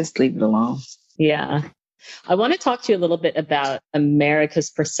like, just leave it alone. Yeah. I want to talk to you a little bit about America's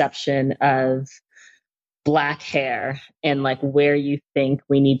perception of Black hair and like where you think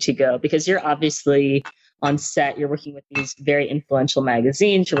we need to go, because you're obviously on set, you're working with these very influential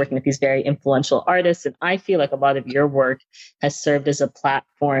magazines, you're working with these very influential artists. And I feel like a lot of your work has served as a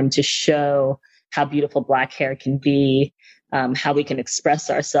platform to show how beautiful Black hair can be, how we can express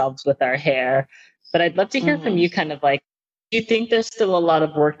ourselves with our hair. But I'd love to hear from you kind of like, do you think there's still a lot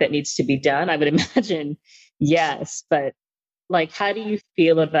of work that needs to be done? I would imagine yes, but like, how do you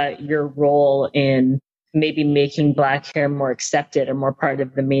feel about your role in maybe making Black hair more accepted or more part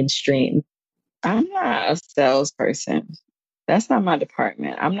of the mainstream? I'm not a salesperson. That's not my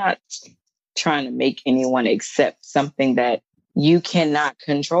department. I'm not trying to make anyone accept something that you cannot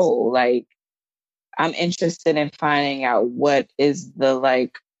control. Like, I'm interested in finding out what is the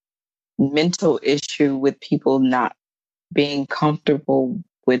like mental issue with people not being comfortable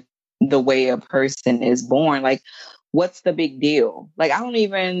with the way a person is born. Like, what's the big deal? Like,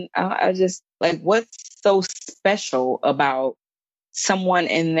 I just like, what's so special about someone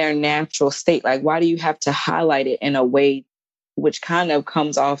in their natural state? Like, why do you have to highlight it in a way which kind of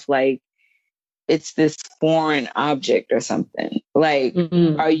comes off like it's this foreign object or something? Like,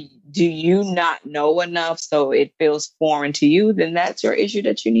 do you not know enough so it feels foreign to you? Then that's your issue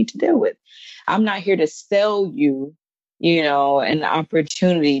that you need to deal with. I'm not here to sell you, you know, an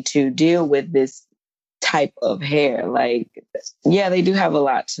opportunity to deal with this type of hair. Like, yeah, they do have a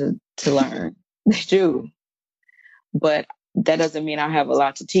lot to learn. They do. But that doesn't mean I have a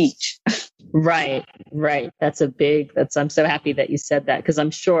lot to teach. Right. I'm so happy that you said that, because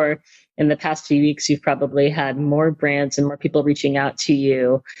I'm sure in the past few weeks, you've probably had more brands and more people reaching out to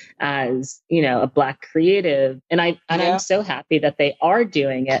you as, you know, a Black creative. And I'm so happy that they are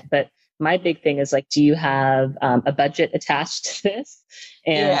doing it. But my big thing is like, do you have a budget attached to this?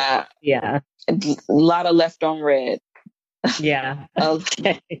 And yeah. A lot of left on red. Yeah.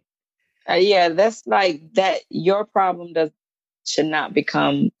 Okay. That's like that. Your problem should not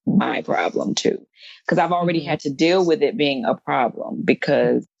become my problem too. Because I've already had to deal with it being a problem,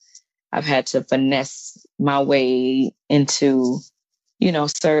 because I've had to finesse my way into, you know,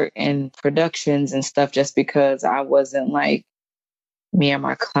 certain productions and stuff just because I wasn't like, me and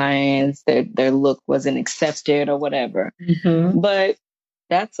my clients, their look wasn't accepted or whatever. But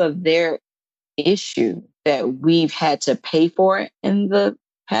that's their issue that we've had to pay for it in the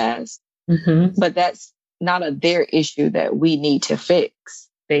past. But that's not their issue that we need to fix.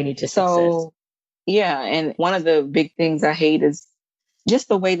 They need to fix it. Yeah. And one of the big things I hate is just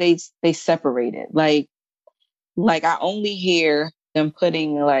the way they separate it. Like I only hear them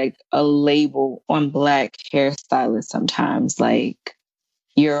putting like a label on Black hairstylists sometimes, like,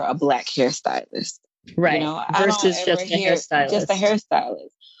 you're a Black hairstylist. Right. You know, versus just a hairstylist. Just a hairstylist.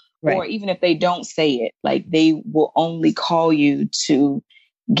 Right. Or even if they don't say it, like, they will only call you to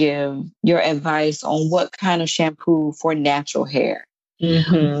give your advice on what kind of shampoo for natural hair.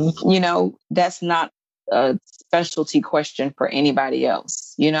 You know, that's not a specialty question for anybody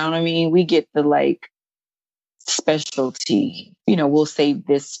else. You know what I mean? We get the like specialty, you know, we'll save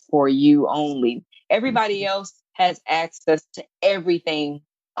this for you only. Everybody else has access to everything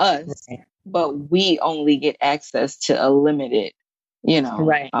but we only get access to a limited, you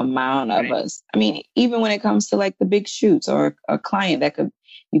know, amount of us. I mean, even when it comes to like the big shoots or a client that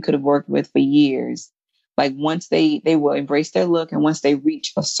you could have worked with for years, like once they will embrace their look, and once they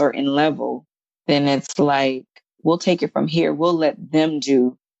reach a certain level, then it's like, we'll take it from here. We'll let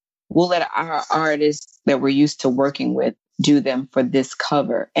our artists that we're used to working with do them for this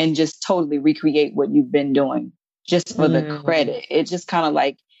cover and just totally recreate what you've been doing just for the credit. It just kind of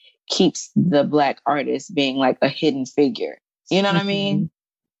like keeps the Black artist being like a hidden figure. You know what I mean?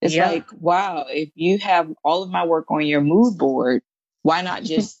 It's like, wow, if you have all of my work on your mood board, why not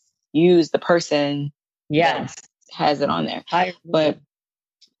just use the person that has it on there? But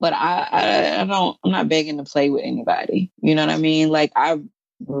I'm not begging to play with anybody. You know what I mean? Like, I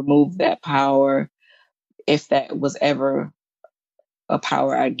removed that power, if that was ever a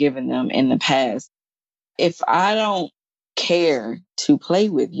power I'd given them in the past. If I don't care to play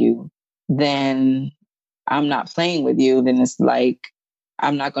with you, then I'm not playing with you. Then it's like,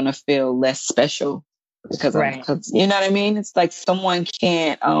 I'm not going to feel less special because you know what I mean? It's like someone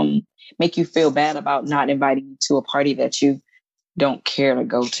can't make you feel bad about not inviting you to a party that you don't care to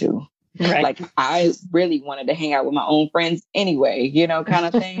go to. Like, I really wanted to hang out with my own friends anyway, you know, kind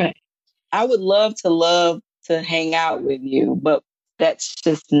of thing. I would love to love to hang out with you, but that's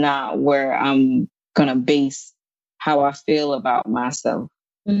just not where I'm gonna base how I feel about myself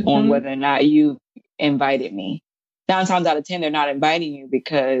on whether or not you invited me. 9 times out of 10, they're not inviting you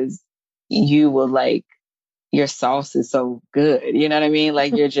because you will like your sauce is so good. You know what I mean?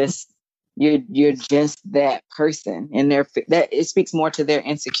 Like you're just that person, and that it speaks more to their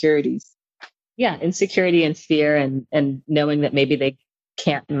insecurities. Yeah, insecurity and fear, and knowing that maybe they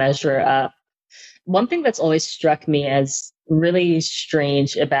can't measure up. One thing that's always struck me as really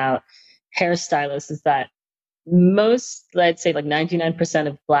strange about hairstylists is that most, let's say like 99%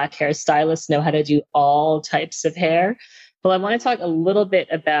 of Black hairstylists know how to do all types of hair. Well, I want to talk a little bit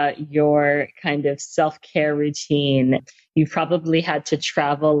about your kind of self-care routine. You've probably had to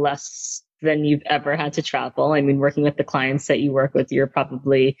travel less than you've ever had to travel. I mean, working with the clients that you work with, you're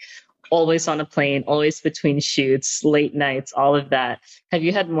probably always on a plane, always between shoots, late nights, all of that. Have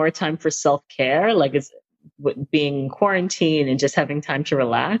you had more time for self-care? Like, is being quarantined and just having time to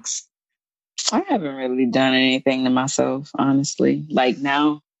relax? I haven't really done anything to myself, honestly. Like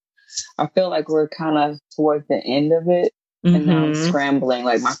now, I feel like we're kind of towards the end of it. And now I'm scrambling.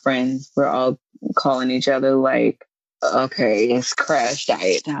 Like my friends, we're all calling each other like, okay, it's crash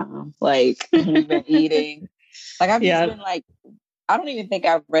diet time. Like we've been eating. Like I've just been like, I don't even think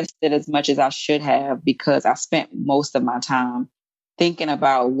I've rested as much as I should have because I spent most of my time thinking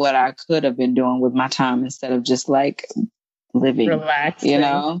about what I could have been doing with my time instead of just like living, relaxing. you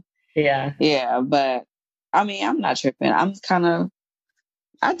know? Yeah. Yeah. But I mean, I'm not tripping.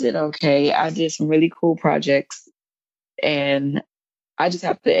 I did okay. I did some really cool projects, and I just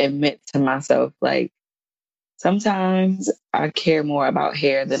have to admit to myself, like, sometimes I care more about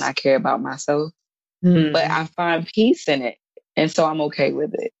hair than I care about myself, but I find peace in it. And so I'm okay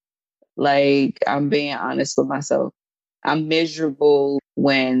with it. Like, I'm being honest with myself. I'm miserable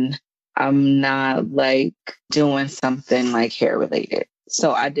when I'm not like doing something like hair related.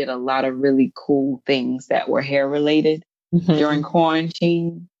 So I did a lot of really cool things that were hair related during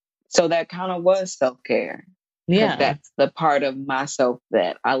quarantine. So that kind of was self-care. Yeah. That's the part of myself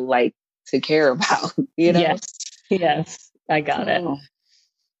that I like to care about, you know? Yes. I got it.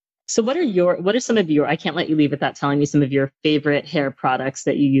 So what are some of your, I can't let you leave without telling me some of your favorite hair products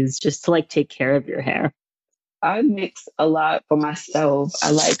that you use just to like take care of your hair? I mix a lot for myself.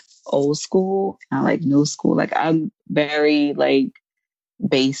 I like old school. I like new school. Like I'm very like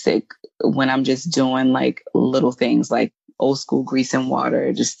basic when I'm just doing like little things like old school grease and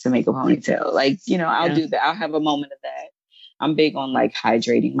water just to make a ponytail. Like, you know, I'll do that. I'll have a moment of that. I'm big on like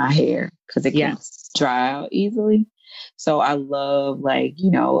hydrating my hair because it can dry out easily. So I love like, you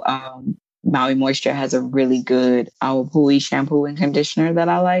know, Maui Moisture has a really good Awapui shampoo and conditioner that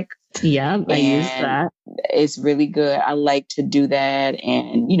I like. Yeah, I use that. It's really good. I like to do that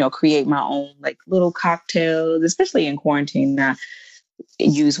and, you know, create my own like little cocktails, especially in quarantine. I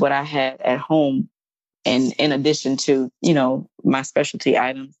use what I had at home. And in addition to, you know, my specialty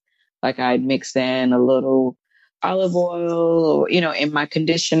items, like I'd mix in a little olive oil or, you know, in my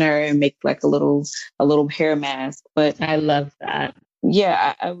conditioner and make like a little hair mask. But I love that.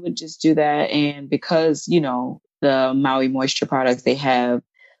 Yeah, I would just do that. And because, you know, the Maui Moisture products, they have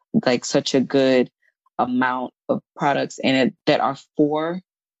like such a good amount of products in it that are for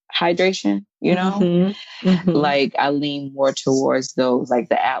hydration, you know, like I lean more towards those, like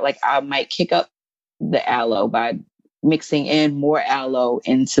like I might kick up the aloe by mixing in more aloe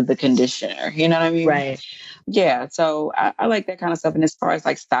into the conditioner. You know what I mean? Right. Yeah. So I like that kind of stuff. And as far as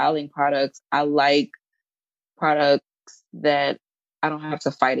like styling products, I like products that I don't have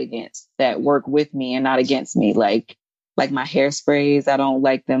to fight against, that work with me and not against me. Like my hairsprays, I don't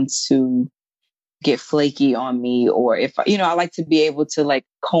like them to get flaky on me, or if, you know, I like to be able to like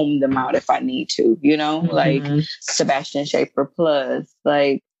comb them out if I need to, you know, like Sebastian Shaper Plus,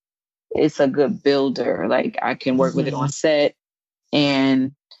 like it's a good builder. Like I can work with it on set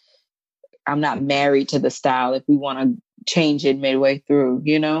and I'm not married to the style if we want to change it midway through,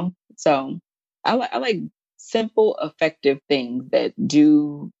 you know? So I like simple, effective things that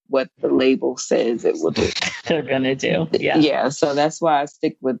do what the label says it will do. They're going to do. Yeah. Yeah. So that's why I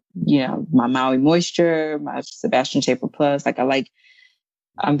stick with, you know, my Maui Moisture, my Sebastian Shaper Plus. Like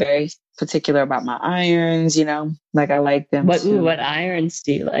I'm very particular about my irons, you know, like I like them. What irons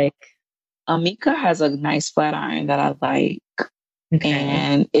do you like? Amika has a nice flat iron that I like. Okay.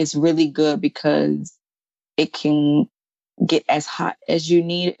 And it's really good because it can get as hot as you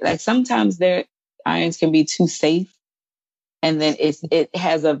need. Like sometimes their irons can be too safe. And then it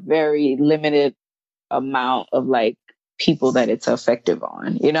has a very limited amount of like people that it's effective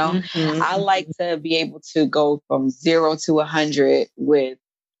on, you know? I like to be able to go from 0 to 100 with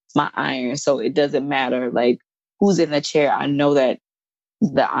my iron. So it doesn't matter like who's in the chair. I know that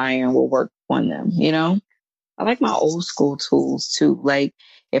the iron will work on them, you know? I like my old school tools too. Like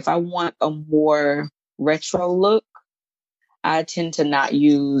if I want a more retro look, I tend to not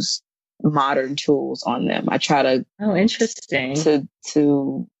use modern tools on them. I try to interesting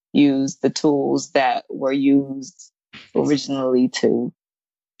to use the tools that were used originally to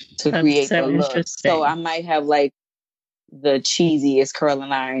create so the look. So I might have like the cheesiest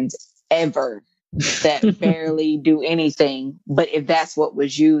curling irons ever that barely do anything. But if that's what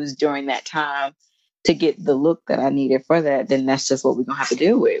was used during that time to get the look that I needed for that, then that's just what we're gonna have to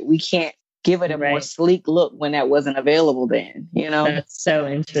deal with. We can't give it a more sleek look when that wasn't available then, you know? That's so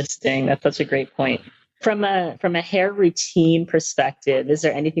interesting. That's such a great point. From a hair routine perspective, is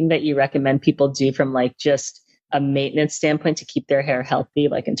there anything that you recommend people do from like just a maintenance standpoint to keep their hair healthy,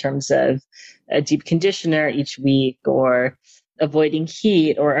 like in terms of a deep conditioner each week or avoiding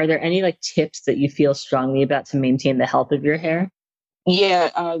heat? Or are there any like tips that you feel strongly about to maintain the health of your hair?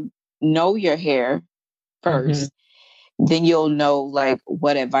 Yeah, know your hair first. Then you'll know like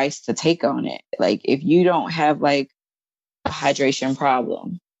what advice to take on it. Like if you don't have like a hydration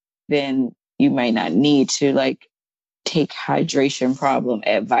problem, then you might not need to like take hydration problem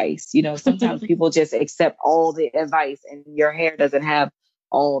advice. You know, sometimes people just accept all the advice and your hair doesn't have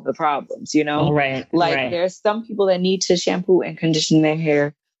all the problems, you know? There's some people that need to shampoo and condition their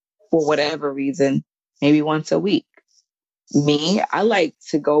hair for whatever reason, maybe once a week. Me, I like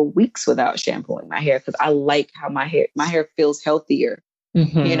to go weeks without shampooing my hair because I like how my hair feels healthier.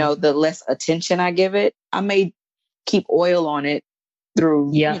 You know, the less attention I give it. I may keep oil on it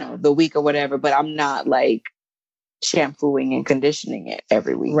through, you know, the week or whatever, but I'm not like shampooing and conditioning it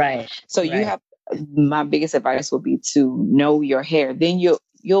every week. So you have, my biggest advice would be to know your hair. Then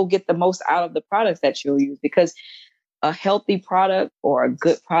you'll get the most out of the products that you'll use, because a healthy product or a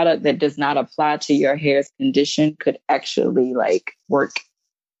good product that does not apply to your hair's condition could actually like work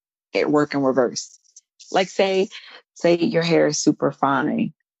in reverse. Like say your hair is super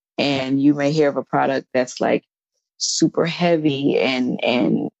fine and you may hear of a product that's like super heavy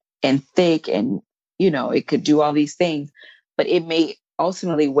and thick, and you know, it could do all these things, but it may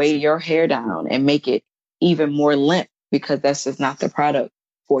ultimately weigh your hair down and make it even more limp because that's just not the product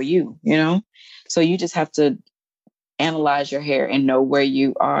for you, you know? So you just have to analyze your hair and know where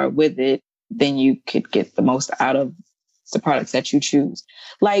you are with it. Then you could get the most out of the products that you choose.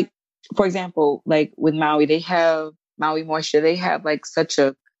 Like, for example, like with Maui, they have Maui Moisture. They have like such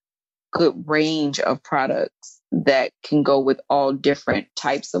a good range of products that can go with all different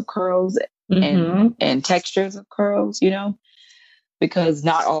types of curls and textures of curls, you know, because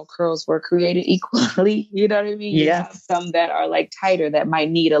not all curls were created equally. You know what I mean? You have some that are like tighter that might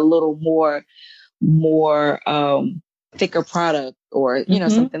need a little more thicker product or, you know,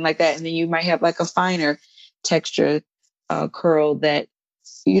 something like that. And then you might have like a finer texture curl that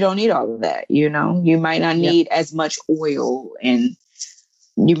you don't need all of that. You know, you might not need as much oil, and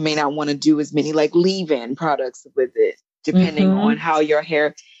you may not want to do as many like leave-in products with it, depending on how your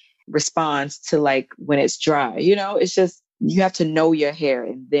hair responds to like when it's dry. You know, it's just, you have to know your hair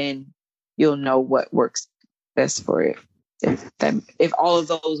and then you'll know what works best for it. If all of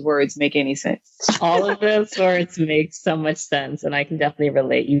those words make any sense. All of those words make so much sense, and I can definitely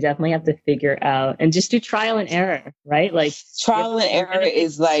relate. You definitely have to figure out and just do trial and error, right? Like trial and error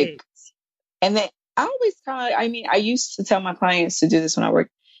is like, and then I always I used to tell my clients to do this when I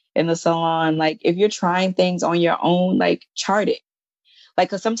worked in the salon. Like if you're trying things on your own, like chart it. Like,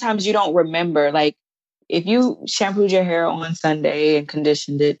 cause sometimes you don't remember, like if you shampooed your hair on Sunday and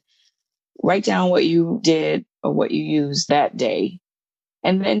conditioned it, write down what you did or what you used that day.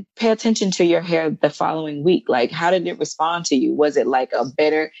 And then pay attention to your hair the following week. Like, how did it respond to you? Was it like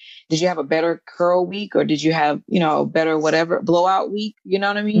did you have a better curl week, or did you have, you know, a better whatever blowout week? You know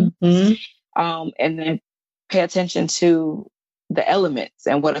what I mean? And then pay attention to the elements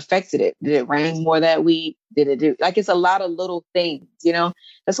and what affected it. Did it rain more that week? Did it do, like, it's a lot of little things, you know?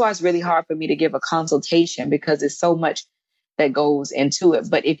 That's why it's really hard for me to give a consultation, because it's so much that goes into it.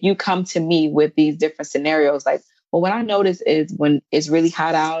 But if you come to me with these different scenarios, like, well, what I notice is when it's really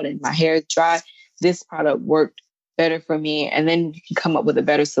hot out and my hair is dry, this product worked better for me. And then you can come up with a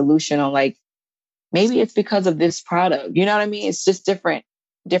better solution on like, maybe it's because of this product. You know what I mean? It's just different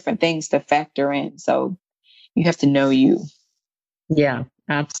things to factor in. So you have to know you. Yeah,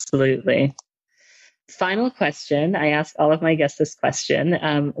 absolutely. Final question. I ask all of my guests this question.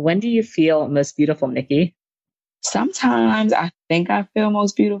 When do you feel most beautiful, Nikki? Sometimes I think I feel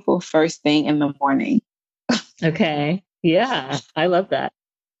most beautiful first thing in the morning. Okay. Yeah, I love that.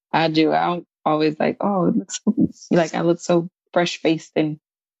 I do. I'm always like, oh, it looks so, like I look so fresh faced and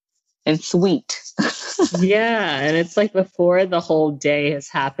and sweet. Yeah. And it's like before the whole day has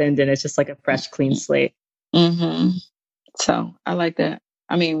happened and it's just like a fresh, clean slate. Mm-hmm. So I like that.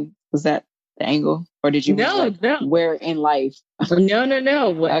 I mean, was that the angle? Or did you mean like where in life? No.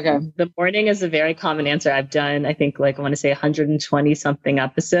 Okay. The morning is a very common answer. I've done, I think, like I want to say 120 something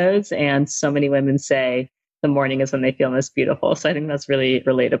episodes. And so many women say the morning is when they feel most beautiful. So I think that's really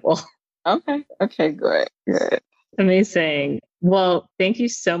relatable. Okay, good. Amazing. Well, thank you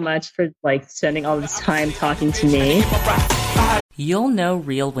so much for like spending all this time talking to me. You'll know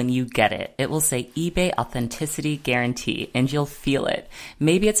real when you get it. It will say eBay Authenticity Guarantee, and you'll feel it.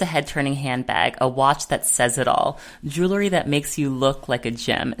 Maybe it's a head-turning handbag, a watch that says it all, jewelry that makes you look like a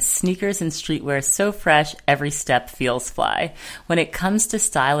gem, sneakers and streetwear so fresh, every step feels fly. When it comes to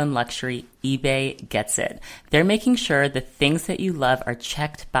style and luxury, eBay gets it. They're making sure the things that you love are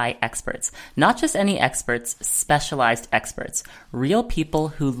checked by experts. Not just any experts, specialized experts. Real people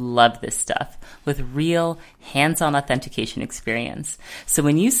who love this stuff with real hands-on authentication experience. So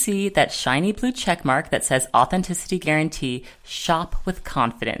when you see that shiny blue check mark that says Authenticity Guarantee, shop with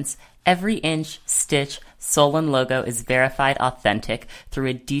confidence. Every inch, stitch, sole, and logo is verified authentic through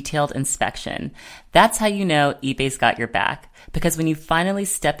a detailed inspection. That's how you know eBay's got your back. Because when you finally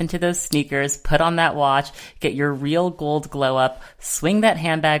step into those sneakers, put on that watch, get your real gold glow up, swing that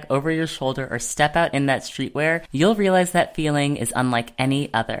handbag over your shoulder, or step out in that streetwear, you'll realize that feeling is unlike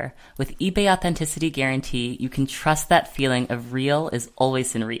any other. With eBay Authenticity Guarantee, you can trust that feeling of real is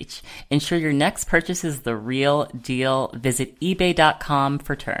always in reach. Ensure your next purchase is the real deal. Visit ebay.com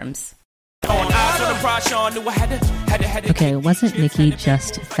for terms. Okay, wasn't Nikki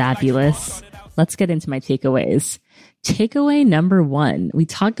just fabulous? Let's get into my takeaways. Takeaway number 1, we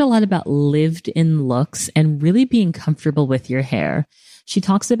talked a lot about lived in looks and really being comfortable with your hair. She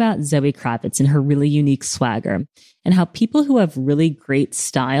talks about Zoe Kravitz and her really unique swagger and how people who have really great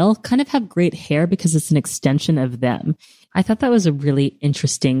style kind of have great hair because it's an extension of them. I thought that was a really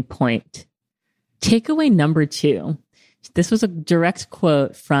interesting point. Takeaway number 2. This was a direct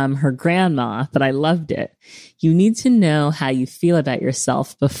quote from her grandma, but I loved it. You need to know how you feel about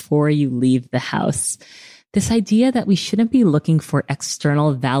yourself before you leave the house. This idea that we shouldn't be looking for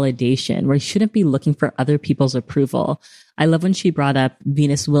external validation, we shouldn't be looking for other people's approval. I love when she brought up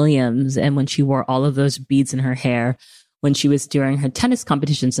Venus Williams and when she wore all of those beads in her hair when she was doing her tennis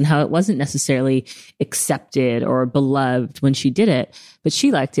competitions and how it wasn't necessarily accepted or beloved when she did it, but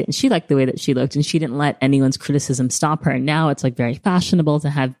she liked it and she liked the way that she looked and she didn't let anyone's criticism stop her. Now it's like very fashionable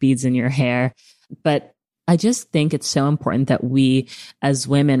to have beads in your hair, but I just think it's so important that we as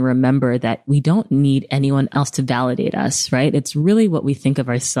women remember that we don't need anyone else to validate us, right? It's really what we think of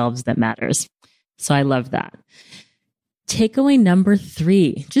ourselves that matters. So I love that. Takeaway number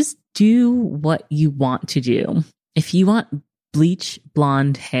 3, just do what you want to do. If you want bleach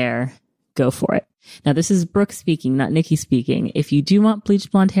blonde hair, go for it. Now, this is Brooke speaking, not Nikki speaking. If you do want bleach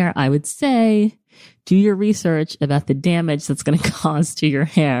blonde hair, I would say do your research about the damage that's going to cause to your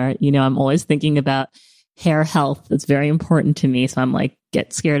hair. You know, I'm always thinking about hair health. That's very important to me. So I'm like,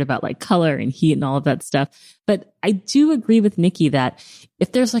 get scared about like color and heat and all of that stuff. But I do agree with Nikki that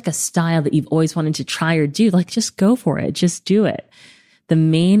if there's like a style that you've always wanted to try or do, like just go for it. Just do it. The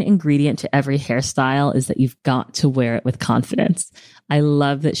main ingredient to every hairstyle is that you've got to wear it with confidence. I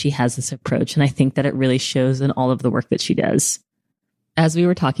love that she has this approach, and I think that it really shows in all of the work that she does. As we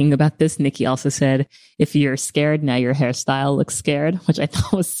were talking about this, Nikki also said, if you're scared, now your hairstyle looks scared, which I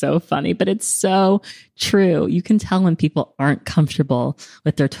thought was so funny, but it's so true. You can tell when people aren't comfortable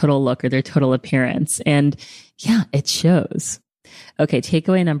with their total look or their total appearance. And yeah, it shows. Okay,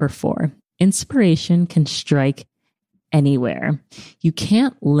 takeaway number 4. Inspiration can strike anywhere. You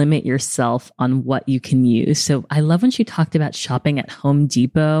can't limit yourself on what you can use. So I love when she talked about shopping at Home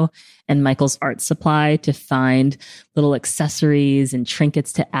Depot and Michael's Art Supply to find little accessories and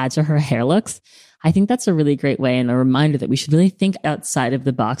trinkets to add to her hair looks. I think that's a really great way and a reminder that we should really think outside of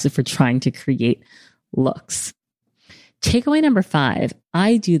the box if we're trying to create looks. Takeaway number 5.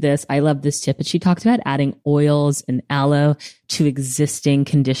 I do this. I love this tip, but she talked about adding oils and aloe to existing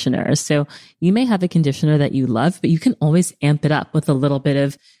conditioners. So you may have a conditioner that you love, but you can always amp it up with a little bit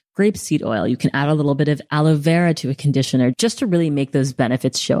of grapeseed oil. You can add a little bit of aloe vera to a conditioner just to really make those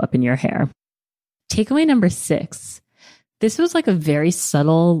benefits show up in your hair. Takeaway number 6. This was like a very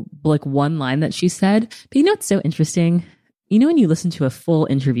subtle, like one line that she said, but you know what's so interesting? You know, when you listen to a full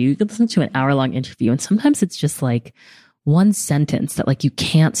interview, you can listen to an hour-long interview, and sometimes it's just like one sentence that like you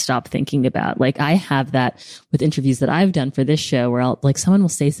can't stop thinking about. Like I have that with interviews that I've done for this show where I'll like someone will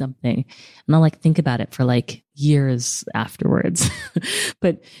say something and I'll like think about it for like years afterwards.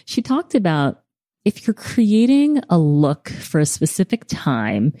 But she talked about if you're creating a look for a specific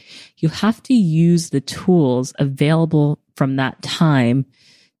time, you have to use the tools available from that time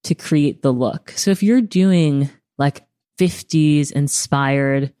to create the look. So if you're doing like 50s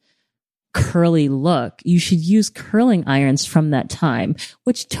inspired curly look, you should use curling irons from that time,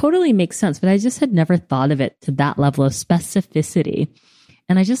 which totally makes sense. But I just had never thought of it to that level of specificity.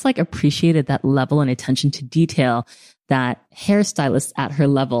 And I just like appreciated that level and attention to detail that hairstylists at her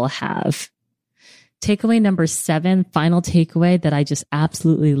level have. Takeaway number 7, final takeaway that I just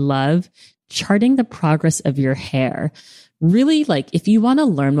absolutely love, charting the progress of your hair. Really, like, if you want to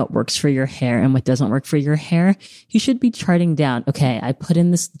learn what works for your hair and what doesn't work for your hair, you should be charting down, okay, I put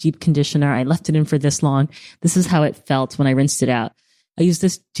in this deep conditioner. I left it in for this long. This is how it felt when I rinsed it out. I used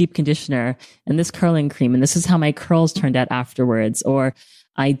this deep conditioner and this curling cream, and this is how my curls turned out afterwards. Or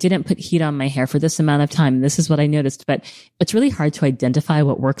I didn't put heat on my hair for this amount of time, and this is what I noticed. But it's really hard to identify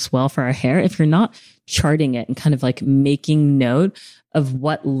what works well for our hair if you're not charting it and kind of like making note of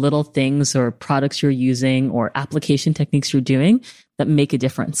what little things or products you're using or application techniques you're doing that make a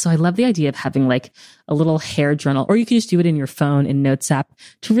difference. So I love the idea of having like a little hair journal, or you can just do it in your phone in Notes app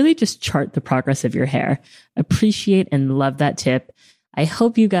to really just chart the progress of your hair. Appreciate and love that tip. I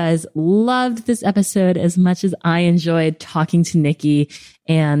hope you guys loved this episode as much as I enjoyed talking to Nikki,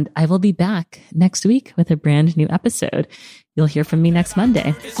 and I will be back next week with a brand new episode. You'll hear from me next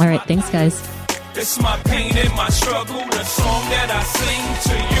Monday. All right. Thanks, guys. It's my pain and my struggle, the song that I sing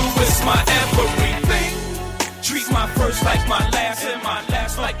to you is my everything. Treat my first like my last and my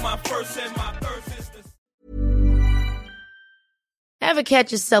last like my first and my first is the... Ever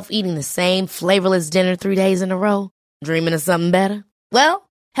catch yourself eating the same flavorless dinner 3 days in a row? Dreaming of something better? Well,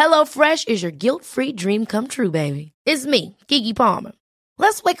 HelloFresh is your guilt-free dream come true, baby. It's me, Keke Palmer.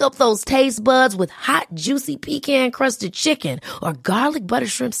 Let's wake up those taste buds with hot, juicy pecan-crusted chicken or garlic butter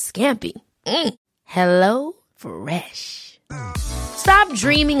shrimp scampi. Hello Fresh. Stop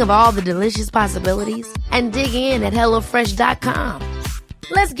dreaming of all the delicious possibilities and dig in at HelloFresh.com.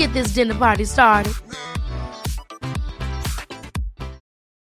 Let's get this dinner party started.